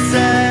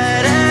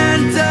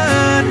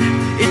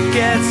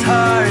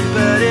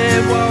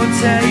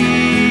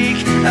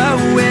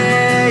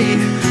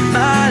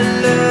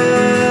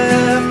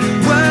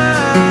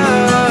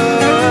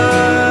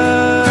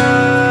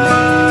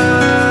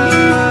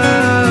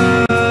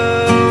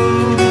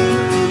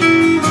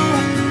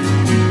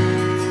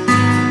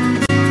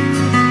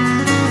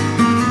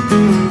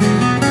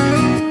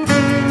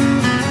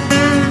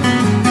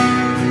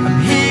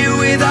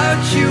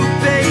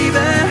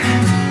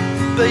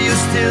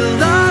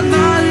still on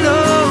my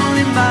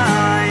lonely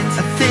mind.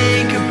 I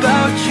think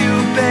about you,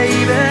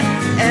 baby,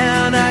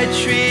 and I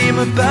dream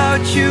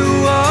about you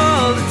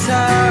all the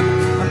time.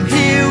 I'm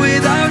here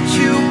without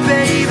you,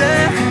 baby,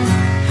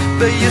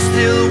 but you're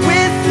still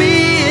with me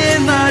in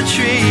my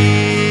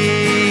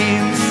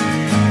dreams.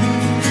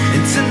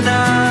 And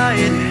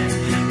tonight,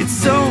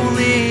 it's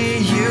only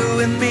you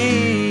and me.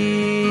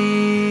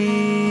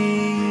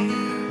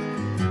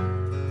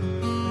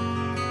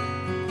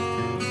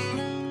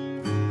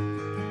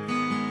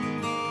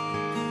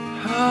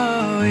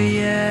 Oh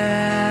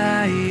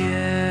yeah, yeah.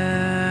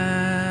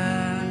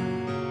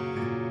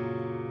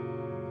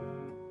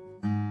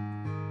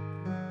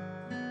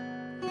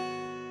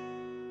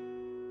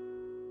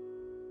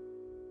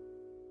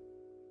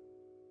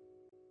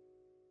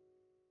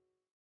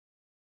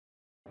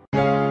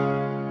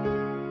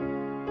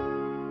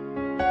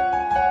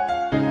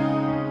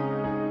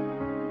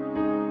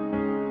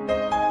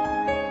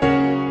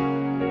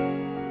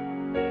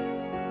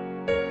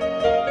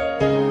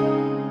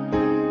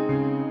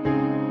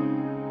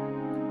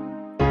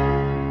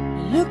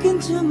 Look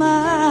into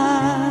my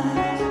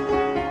eyes,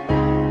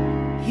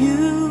 you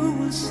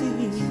will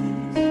see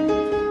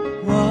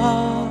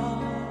what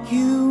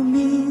you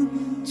mean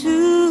to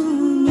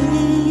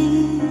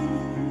me.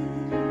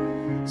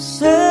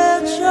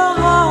 Search your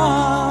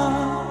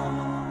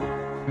heart,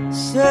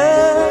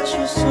 search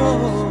your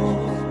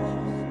soul,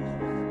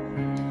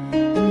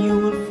 and you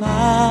will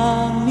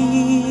find me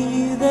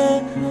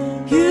there.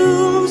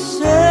 You'll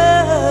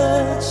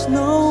search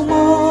no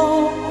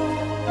more.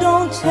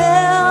 Don't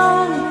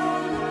tell me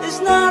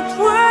it's not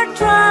worth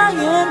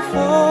trying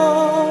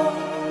for.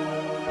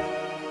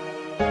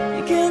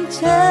 You can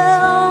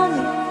tell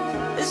me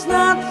it's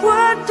not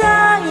worth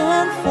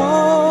dying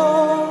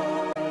for.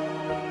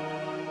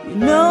 You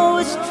know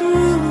it's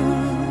true.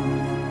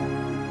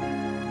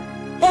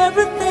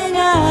 Everything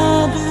I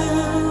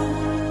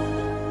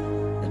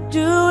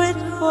do it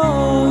for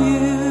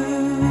you.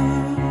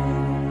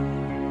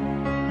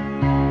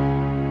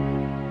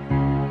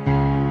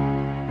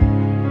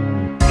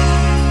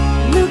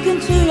 Look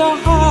into your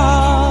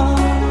heart,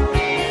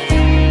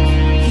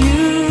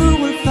 you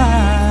will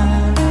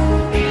find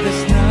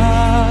there's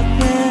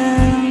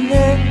nothing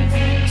there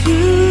to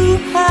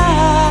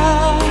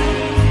hide.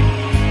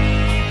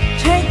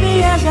 Take me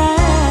as I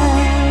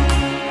am,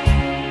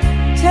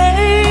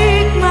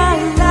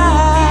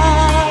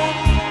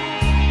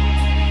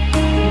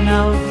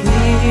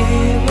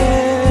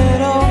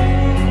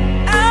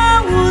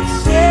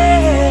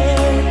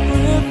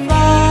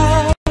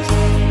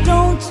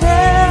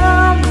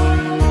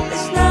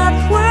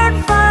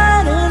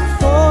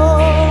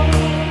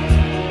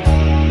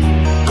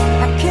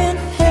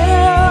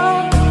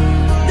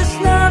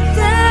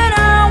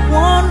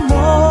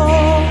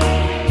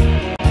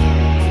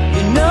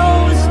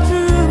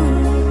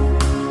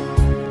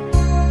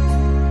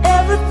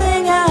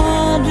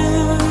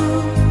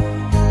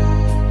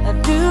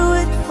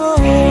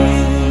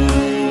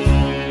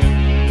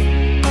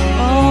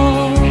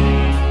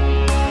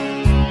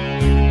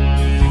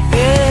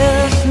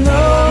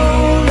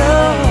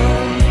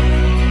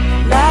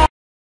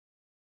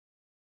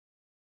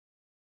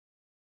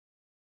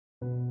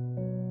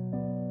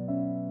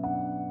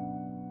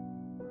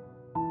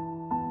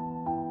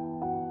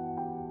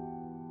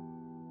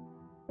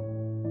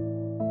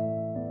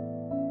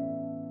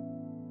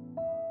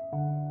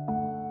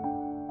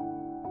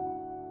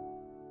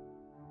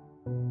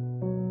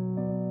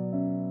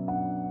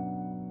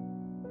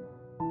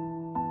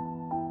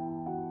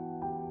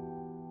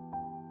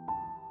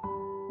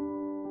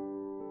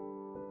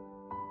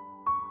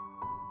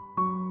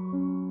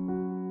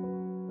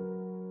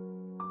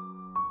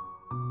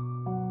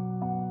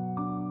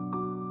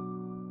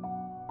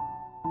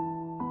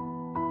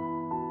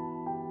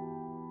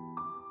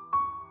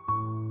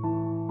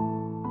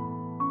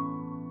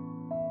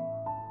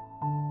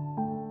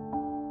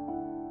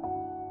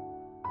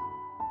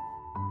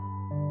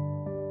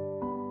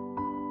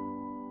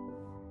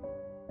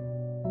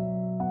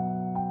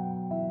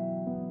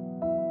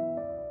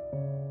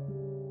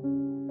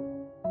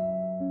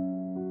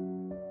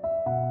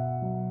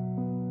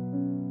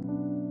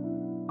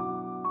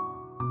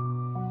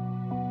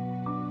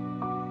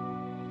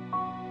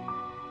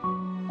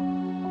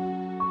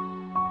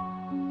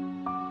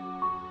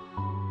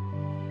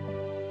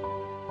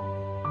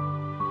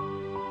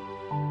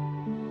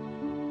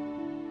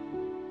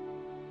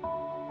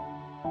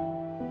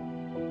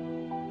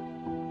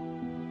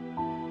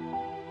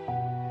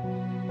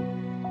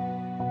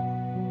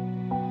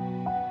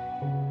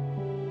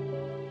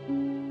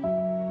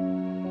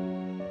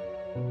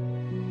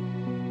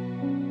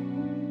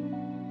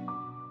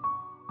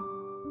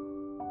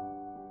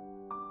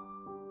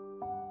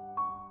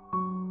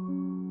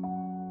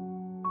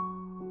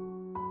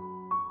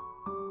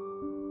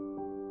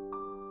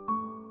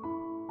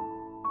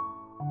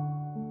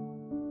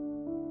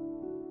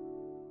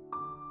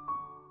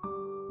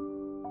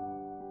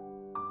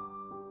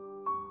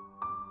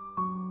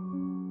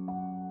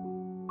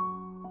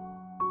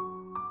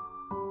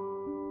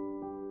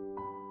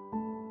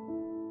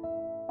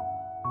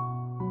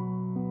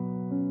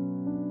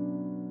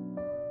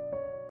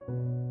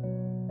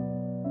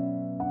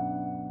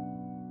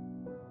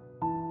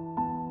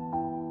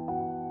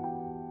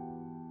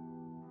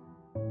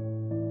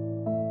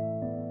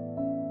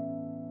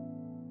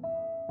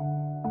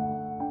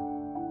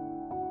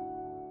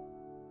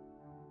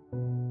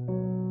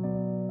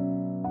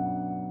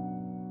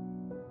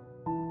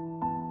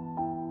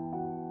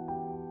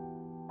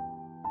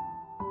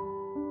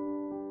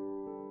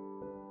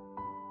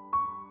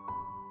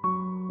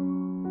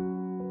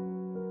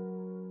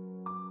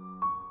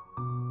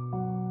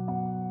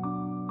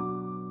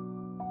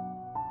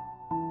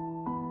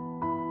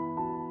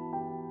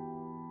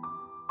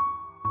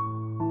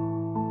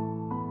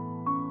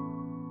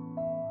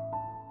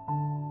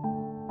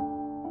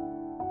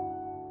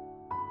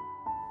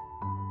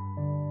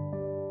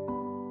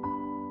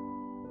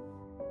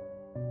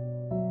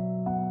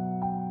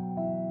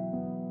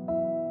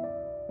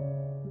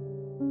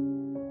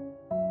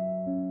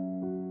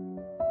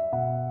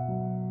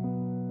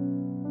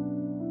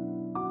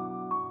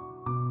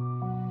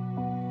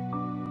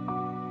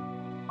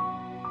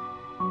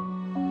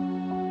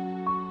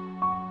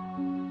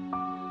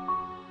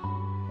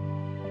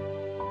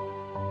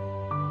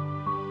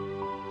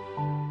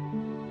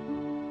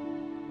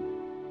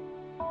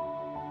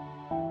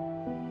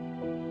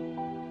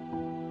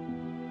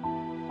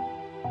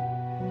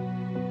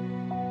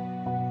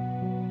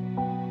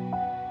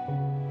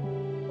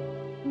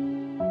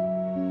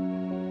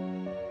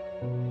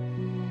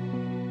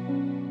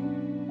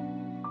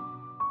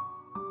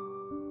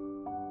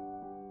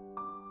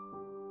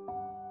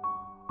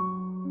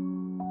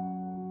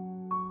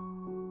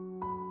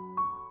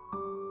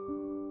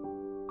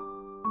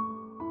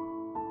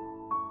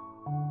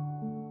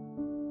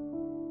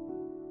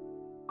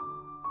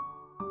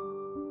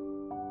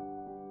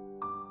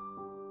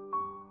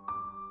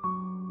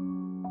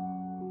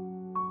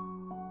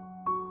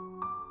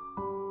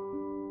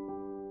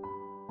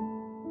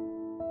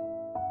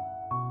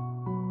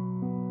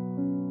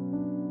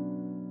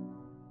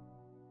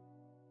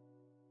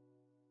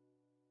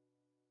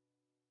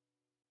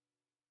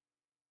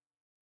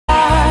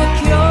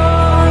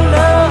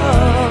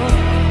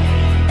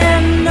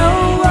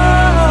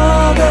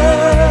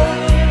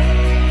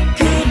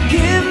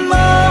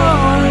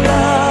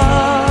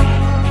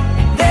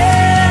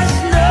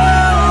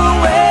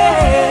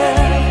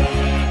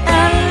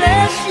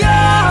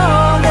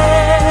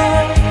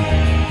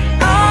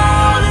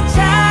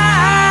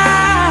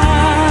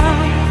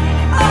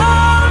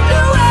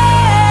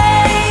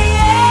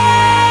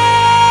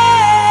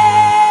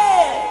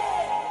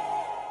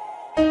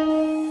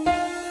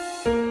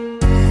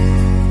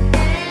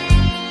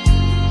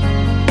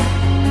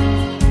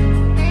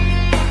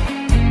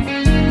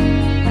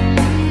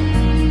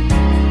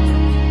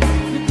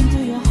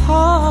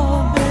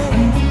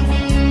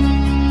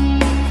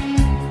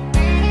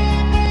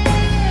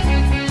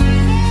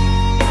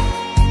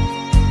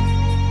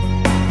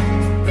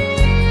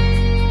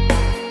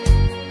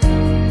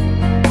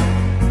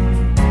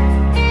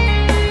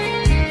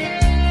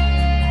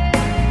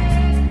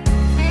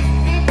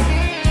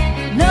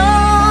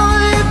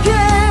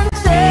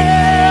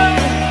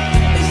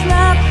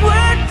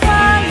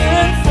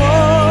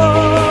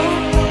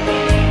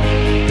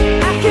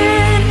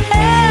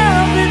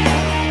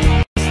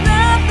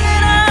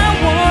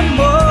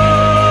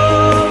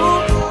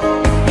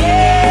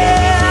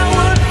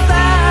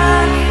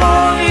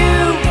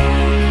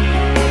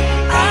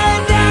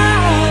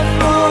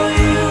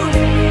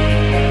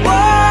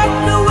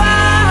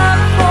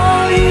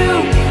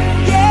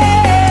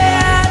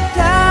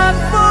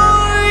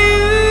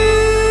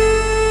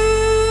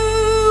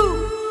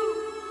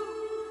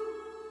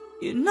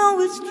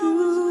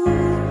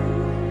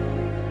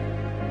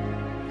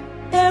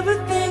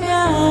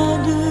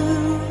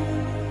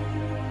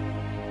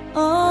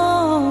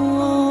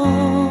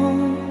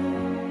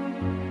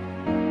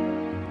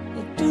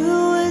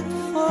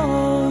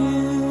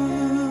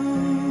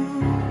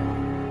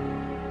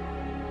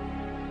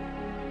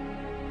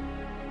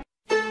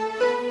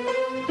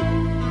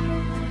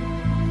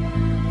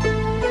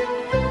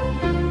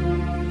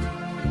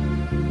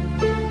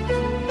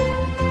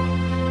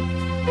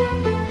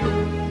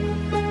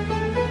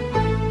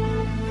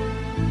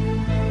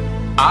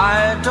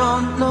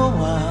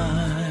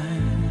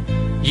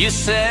 you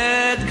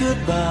said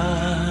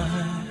goodbye.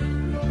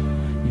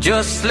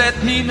 Just let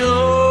me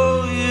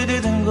know you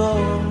didn't go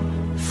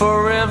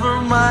forever,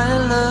 my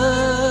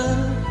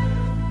love.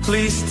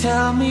 Please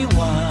tell me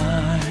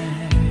why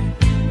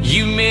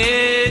you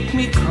make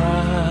me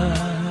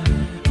cry.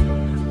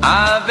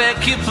 I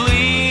beg you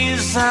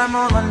please, I'm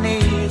on my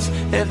knees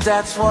if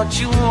that's what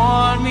you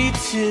want me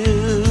to.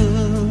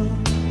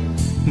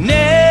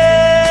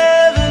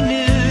 Never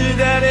knew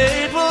that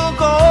it will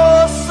go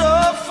so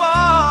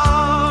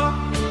far.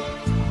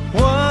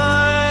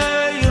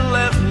 Why you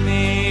left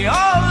me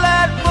all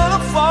that but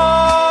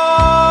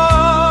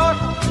apart.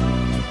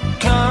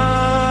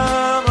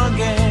 Come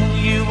again,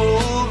 you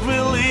will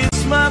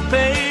release my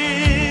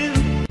pain,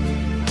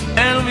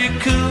 and we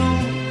could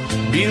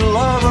be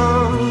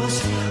lovers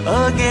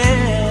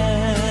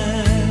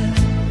again.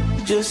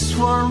 Just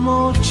one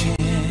more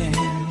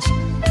chance,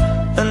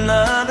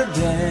 another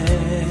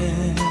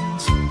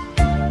dance,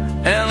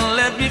 and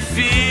let me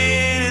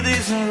feel it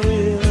isn't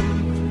real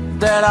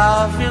that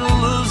I've been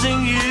losing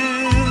you.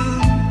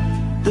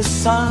 The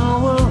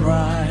sun will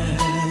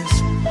rise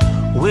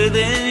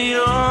within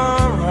your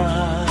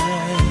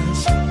eyes.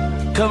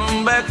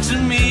 Come back to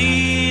me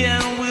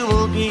and we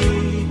will be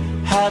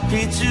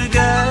happy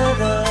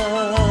together.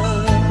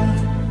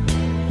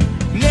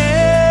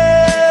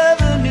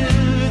 Never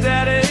knew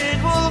that it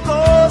will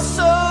go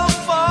so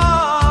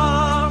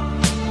far.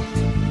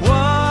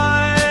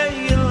 Why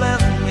you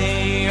left me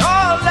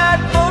all that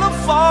but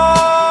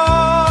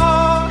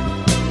apart.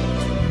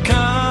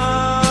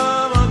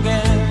 Come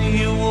again,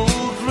 you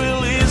would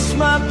release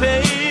my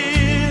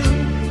pain,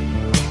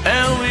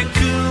 and we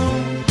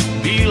could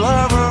be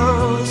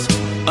lovers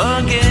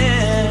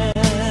again.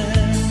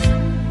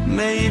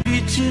 Maybe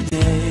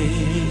today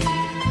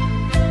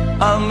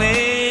I'll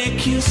make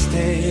you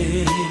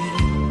stay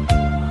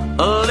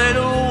a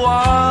little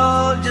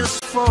while,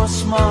 just for a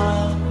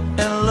smile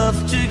and love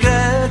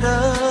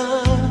together.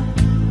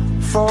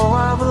 For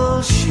I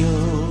will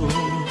show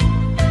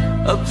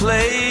a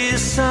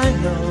place I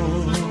know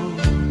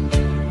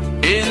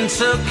in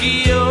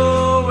Tokyo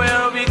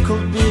where we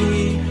could be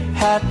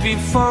happy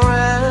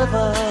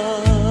forever.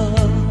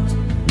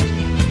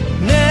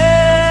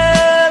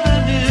 Never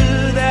knew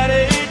that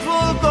it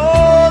will go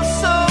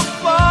so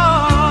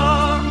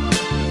far.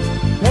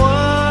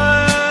 Why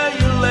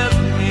you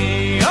left me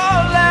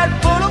all that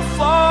but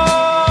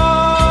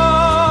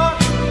apart.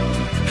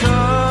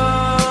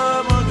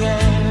 Come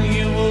again,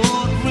 you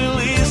would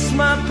release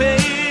my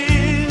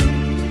pain,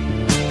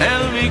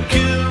 and we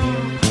could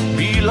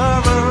be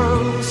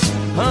lovers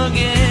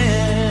again.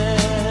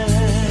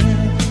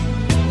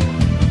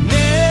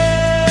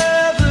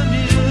 Never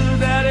knew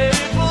that it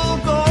will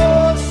go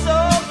so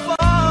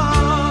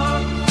far.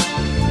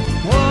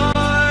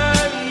 Why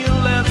you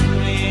left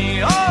me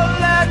all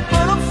that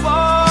but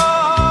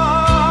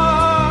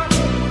apart.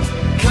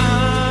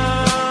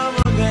 Come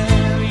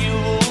again, you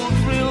would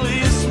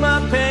release my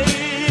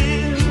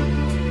pain,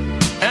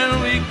 and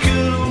we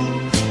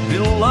could be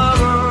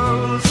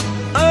lovers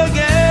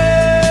again.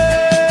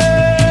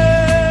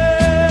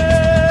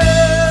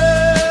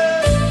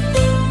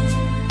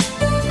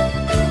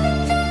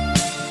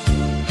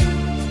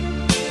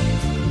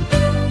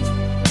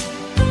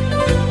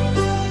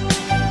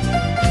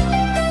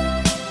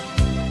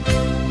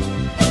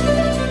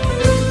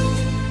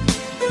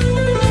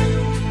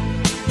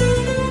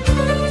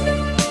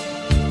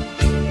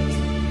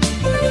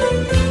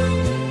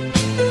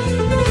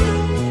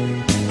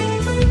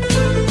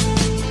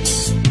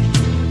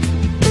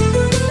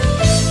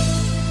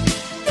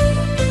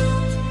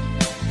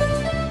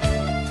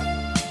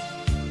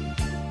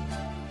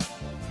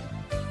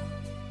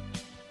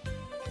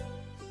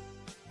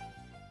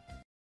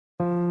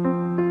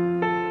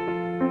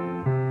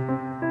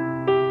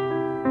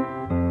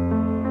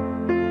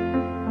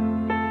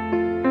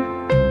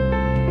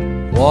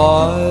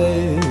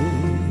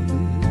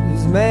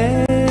 Wise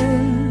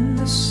men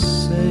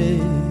say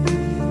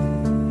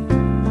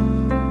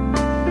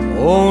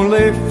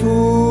only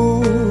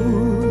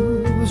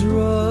fools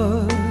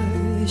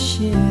rush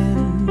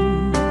in,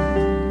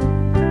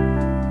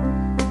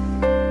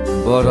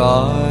 but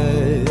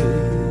I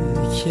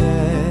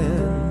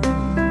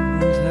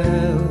can't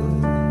help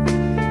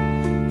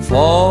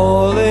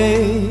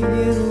falling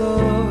in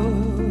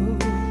love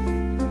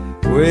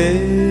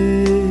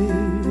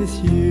with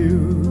you.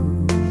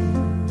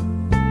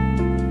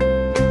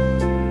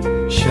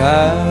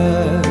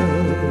 Shall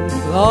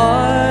I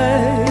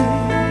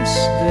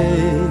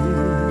stay?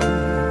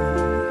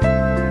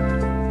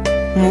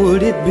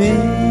 Would it be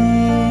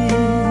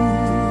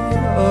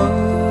a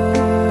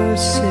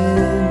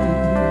sin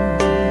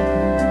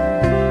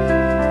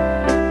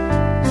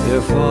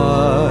if I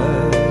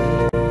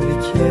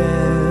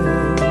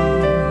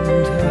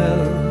can't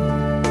help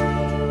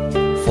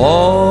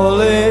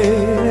falling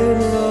in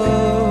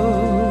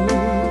love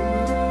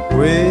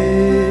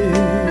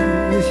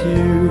with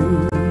you?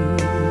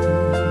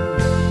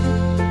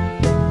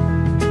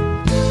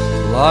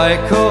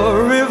 Like a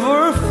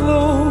river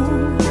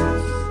flows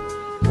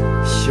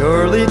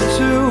surely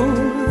to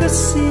the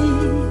sea,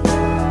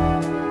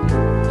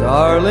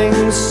 darling,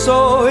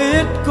 so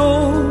it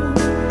goes.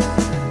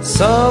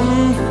 Some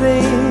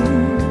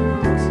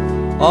things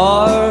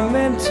are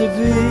meant to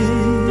be.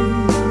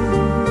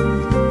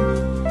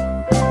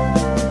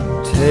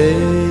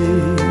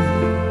 Take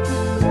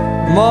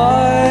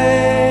my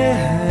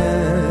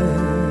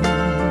hand,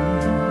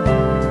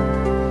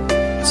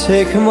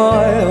 take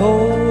my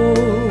whole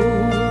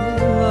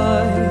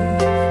life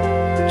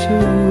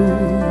too.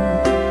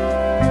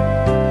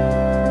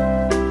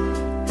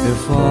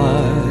 If I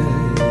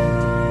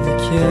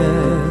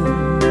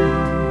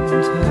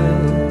can't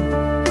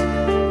help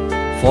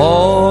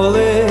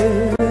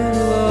falling in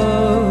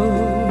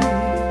love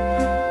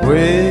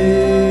with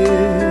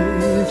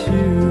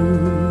you,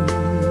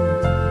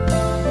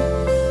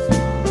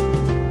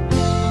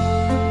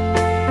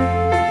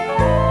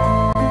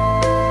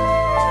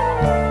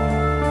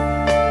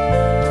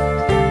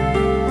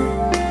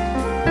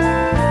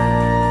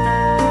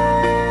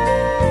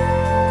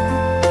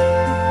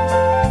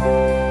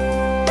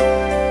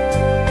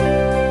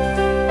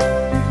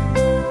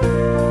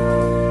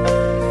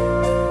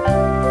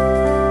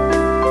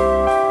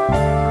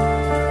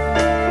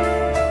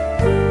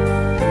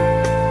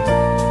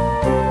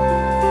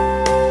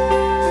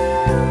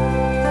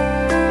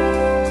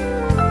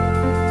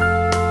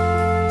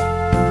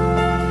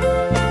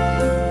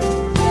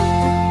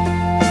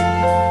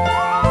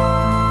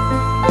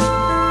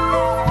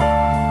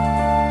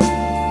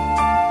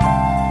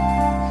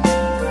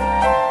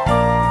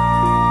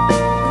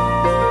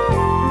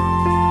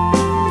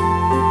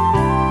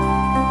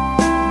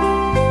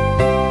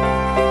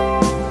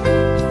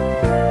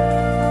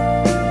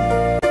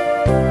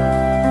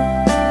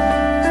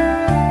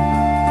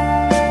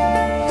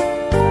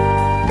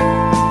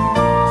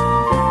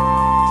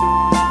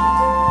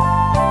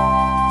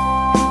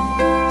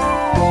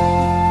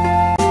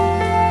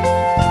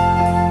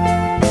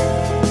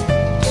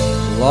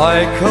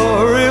 like a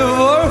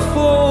river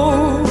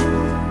flows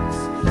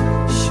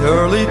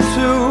surely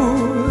to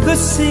the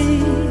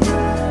sea.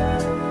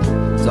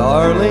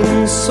 Darling,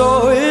 so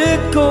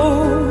it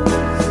goes.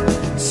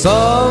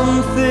 Some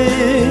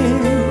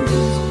things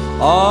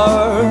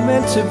are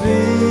meant to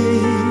be.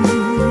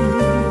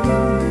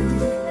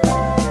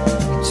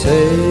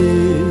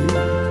 Take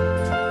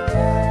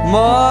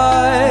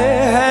my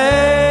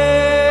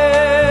hand,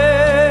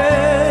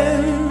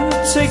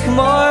 take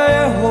my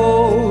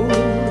whole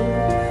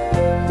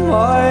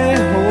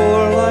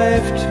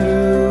life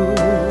too.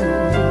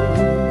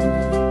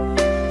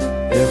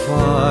 If I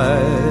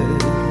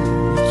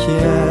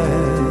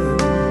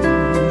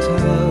can't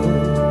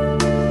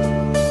help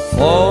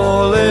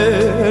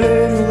falling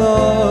in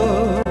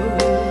love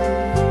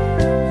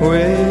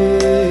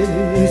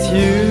with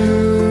you,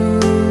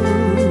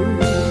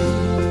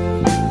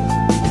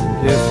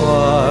 if I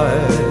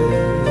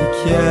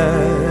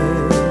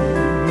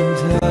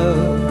can't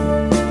help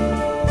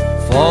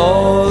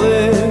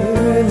falling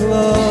in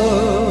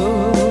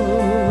love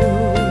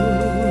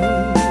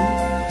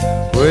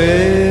with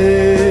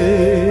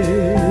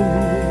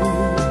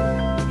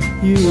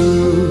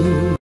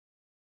you.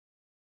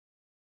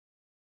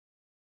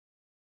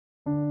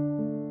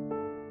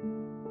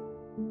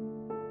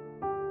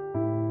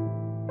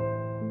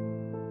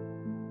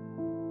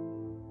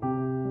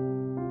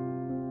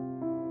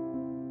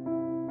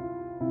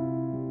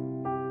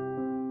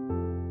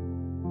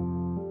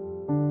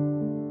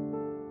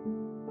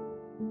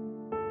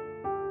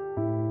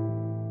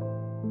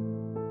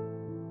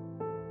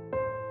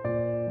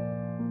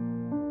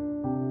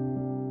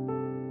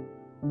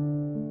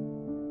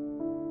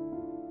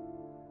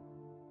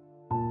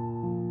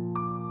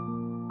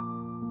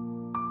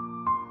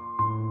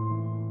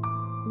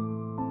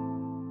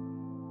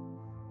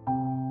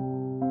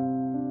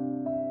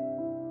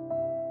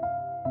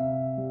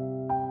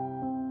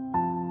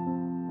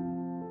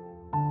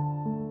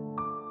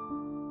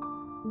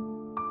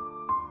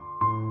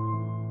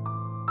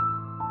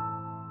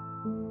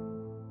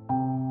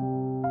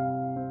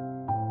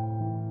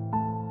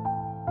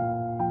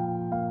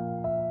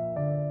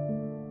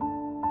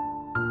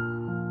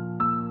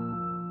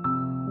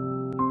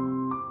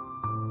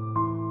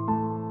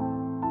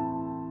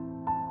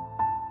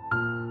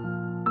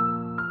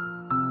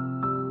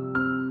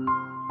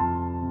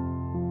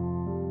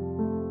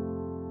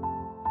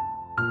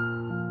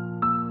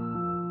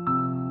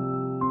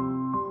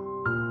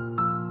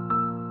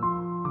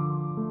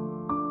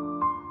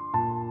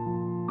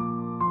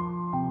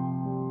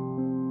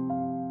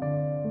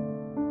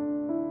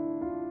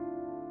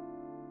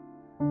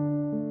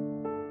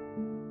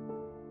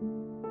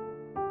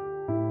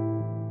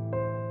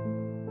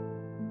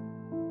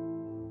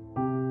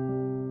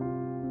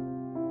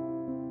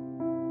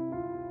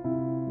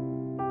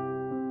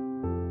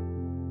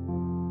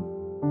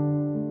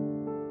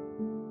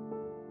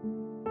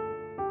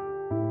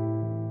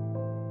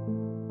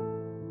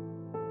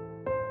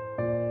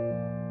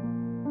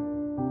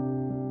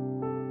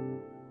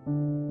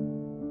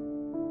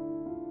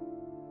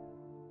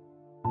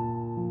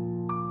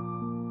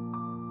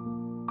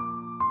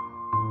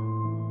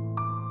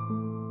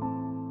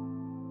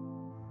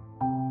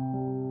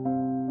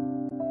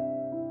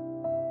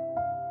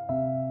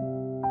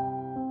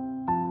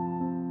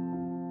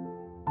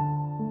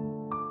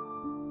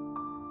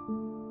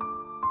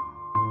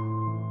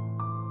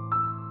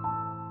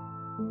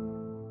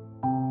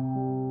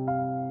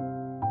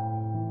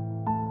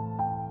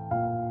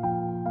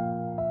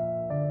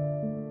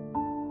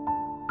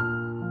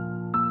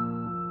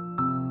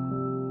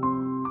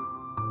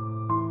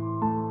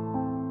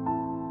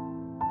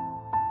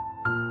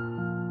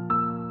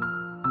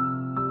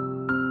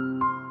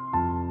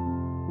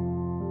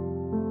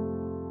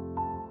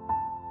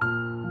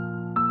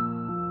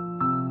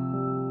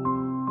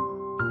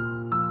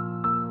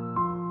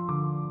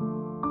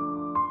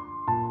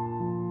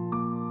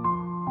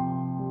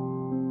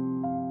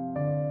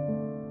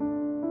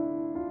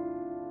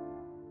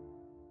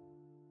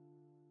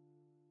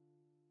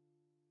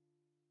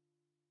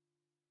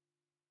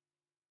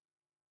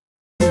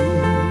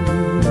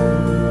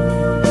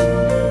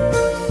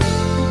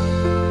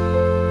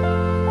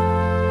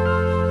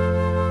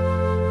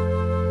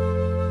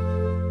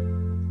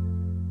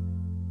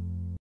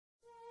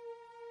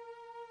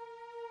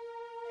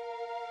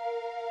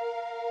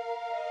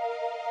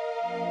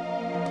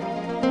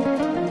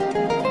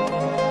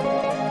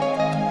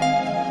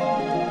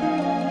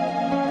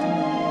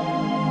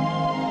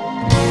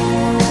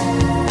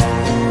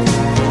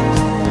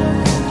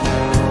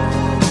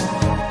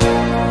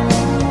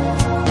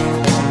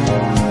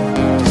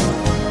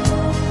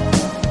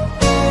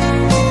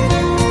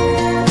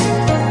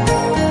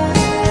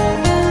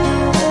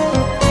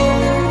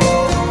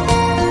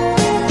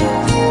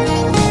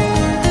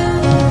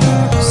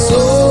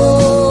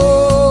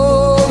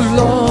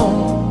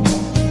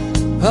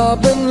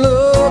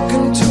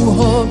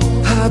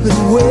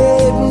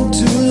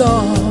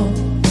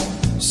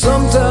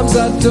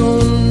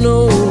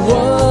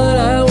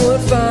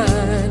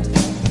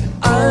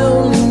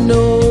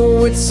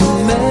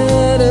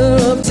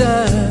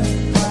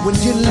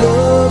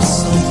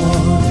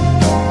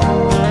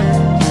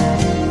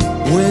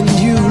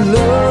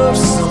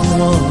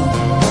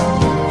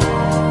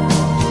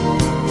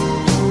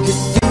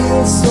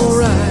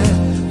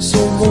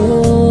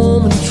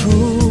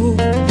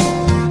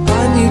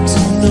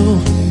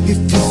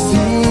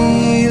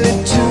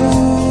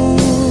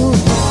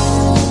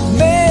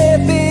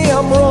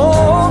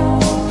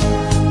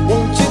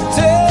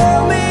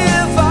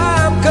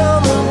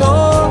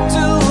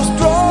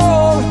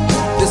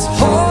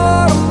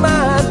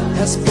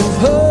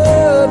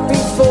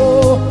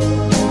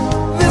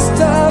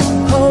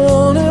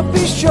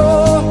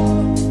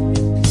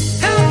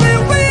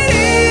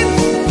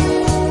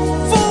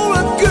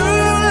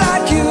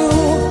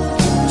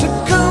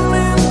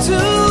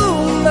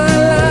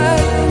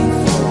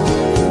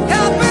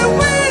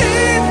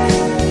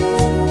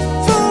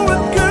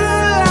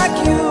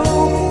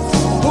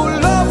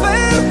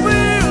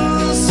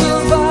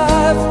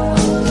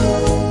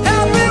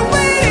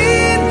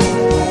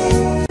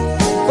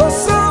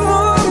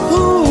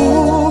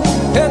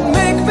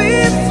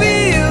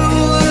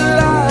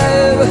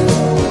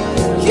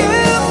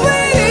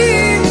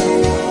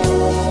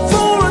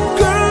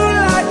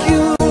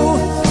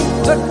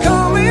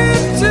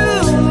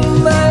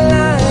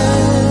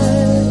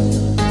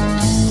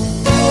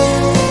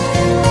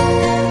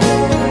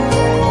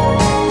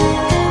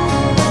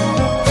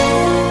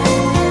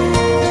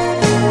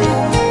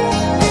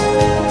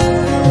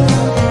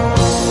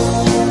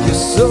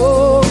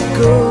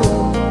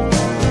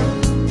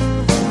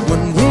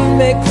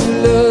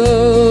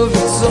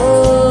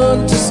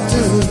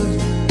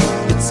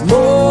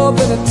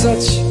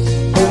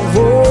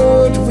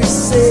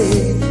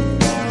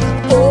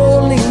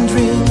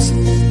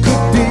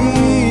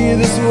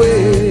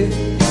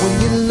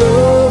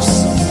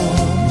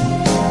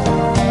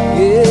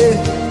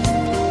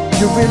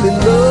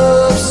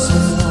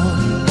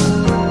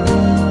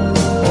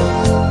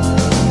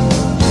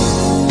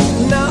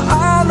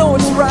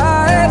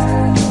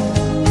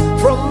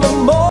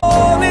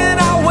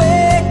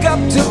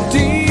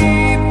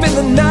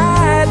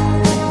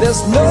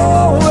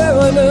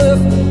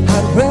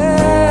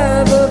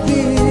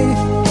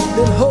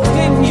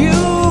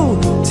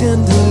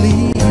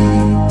 tenderly.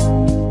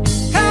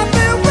 I've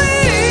been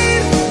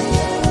waiting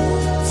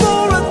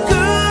for a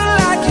girl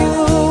like you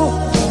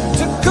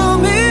to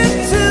come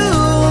into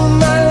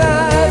my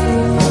life.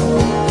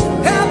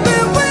 I've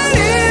been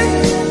waiting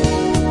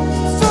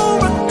for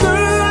a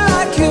girl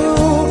like you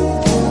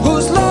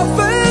whose love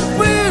it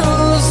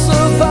will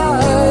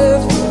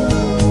survive.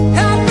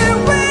 I've been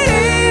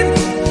waiting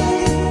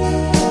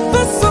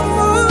for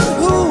someone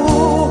who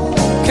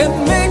can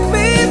make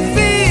me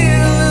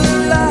feel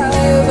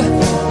alive.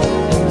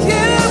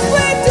 Yeah,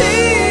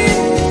 waiting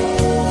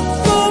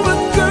for a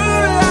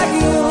girl like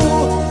you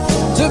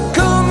to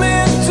come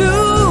into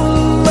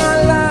my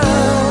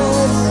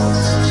life.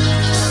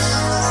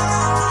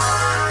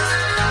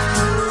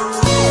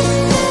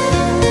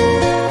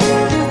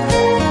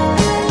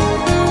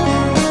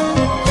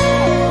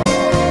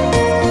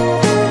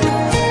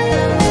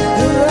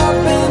 I've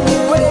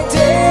been waiting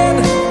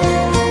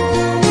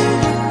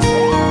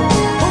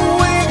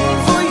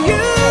for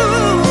you.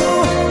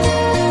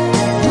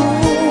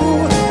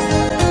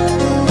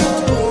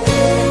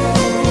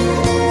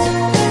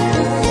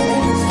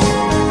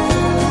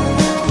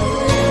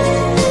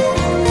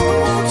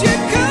 Won't you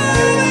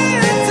come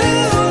into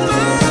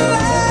my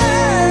life?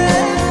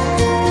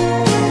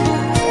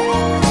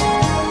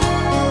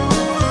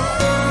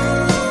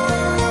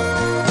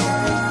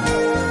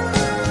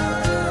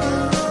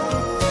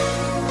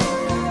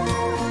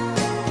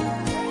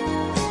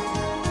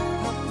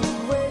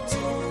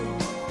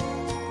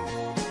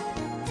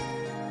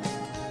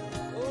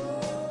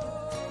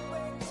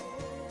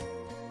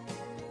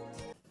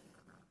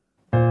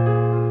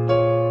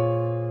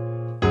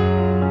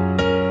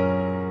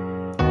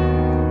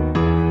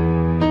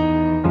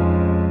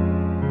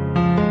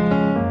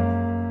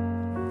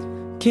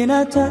 Can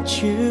I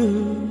touch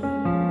you?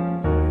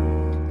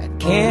 I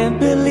can't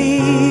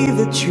believe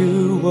that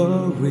you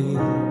were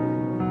real.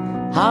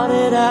 How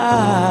did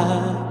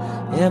I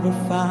ever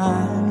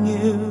find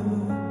you?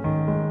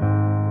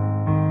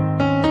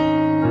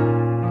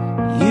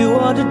 You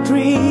are the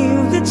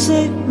dream that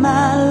saved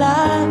my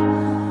life.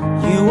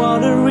 You are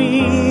the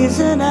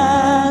reason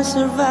I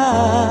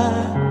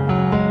survive.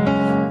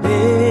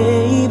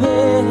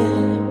 Baby,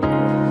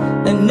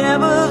 I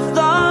never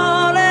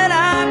thought that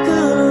I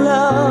could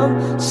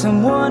love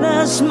someone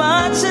as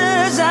much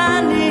as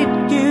I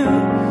need you.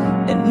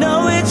 And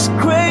know it's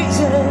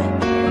crazy,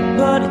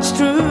 but it's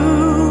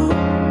true.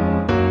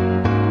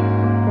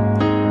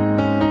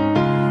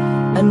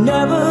 I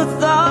never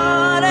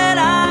thought that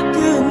I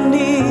could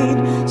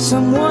need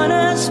someone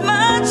as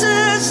much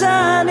as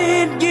I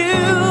need you.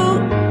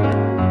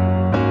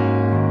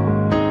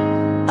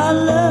 I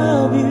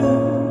love you.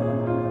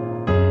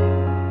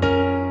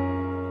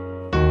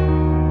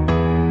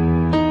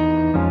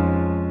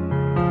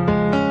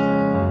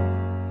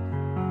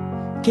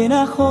 Can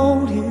I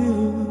hold you?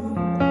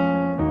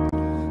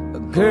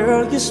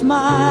 Girl, your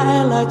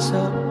smile lights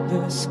up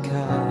the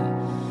sky.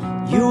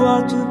 You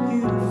are too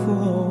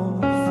beautiful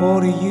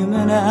for the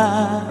human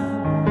eye.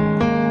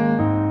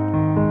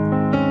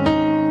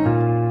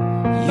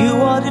 You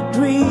are the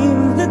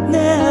dream that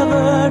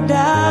never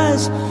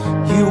dies.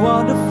 You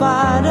are the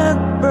fire that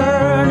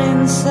burns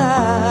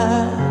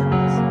inside.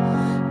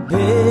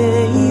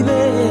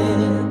 Baby,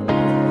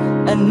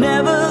 I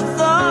never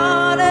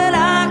thought that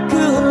I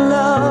could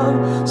love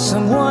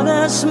someone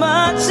as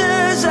much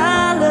as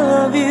I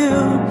love you.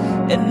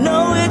 And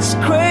know it's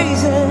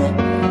crazy,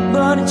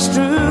 but it's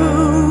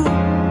true.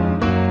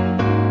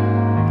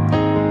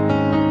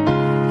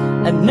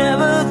 I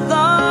never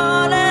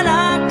thought that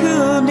I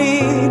could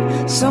need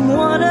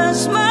someone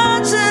as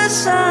much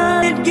as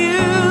I need you.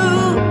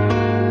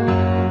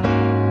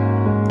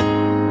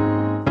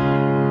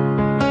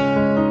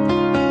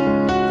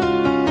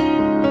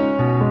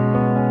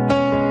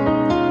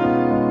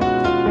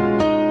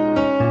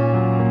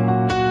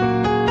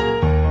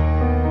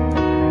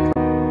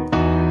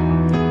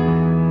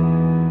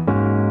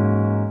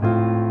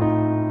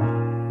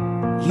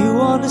 You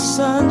are the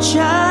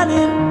sunshine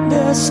in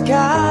the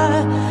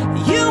sky.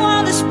 You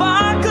are the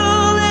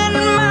sparkle in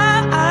my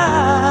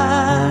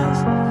eyes.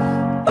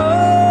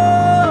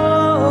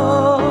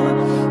 Oh,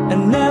 I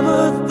never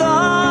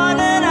thought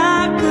that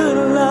I could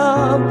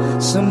love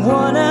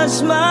someone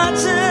as much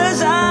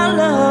as I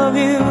love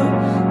you.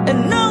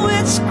 And know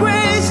it's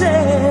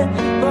crazy,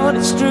 but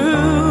it's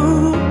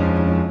true.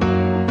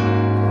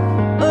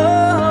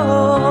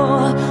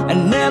 Oh, I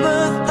never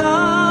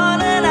thought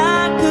that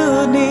I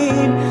could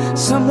need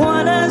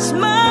someone as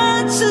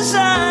much as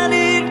I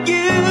need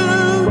you.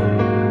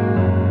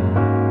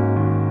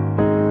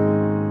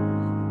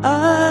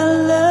 I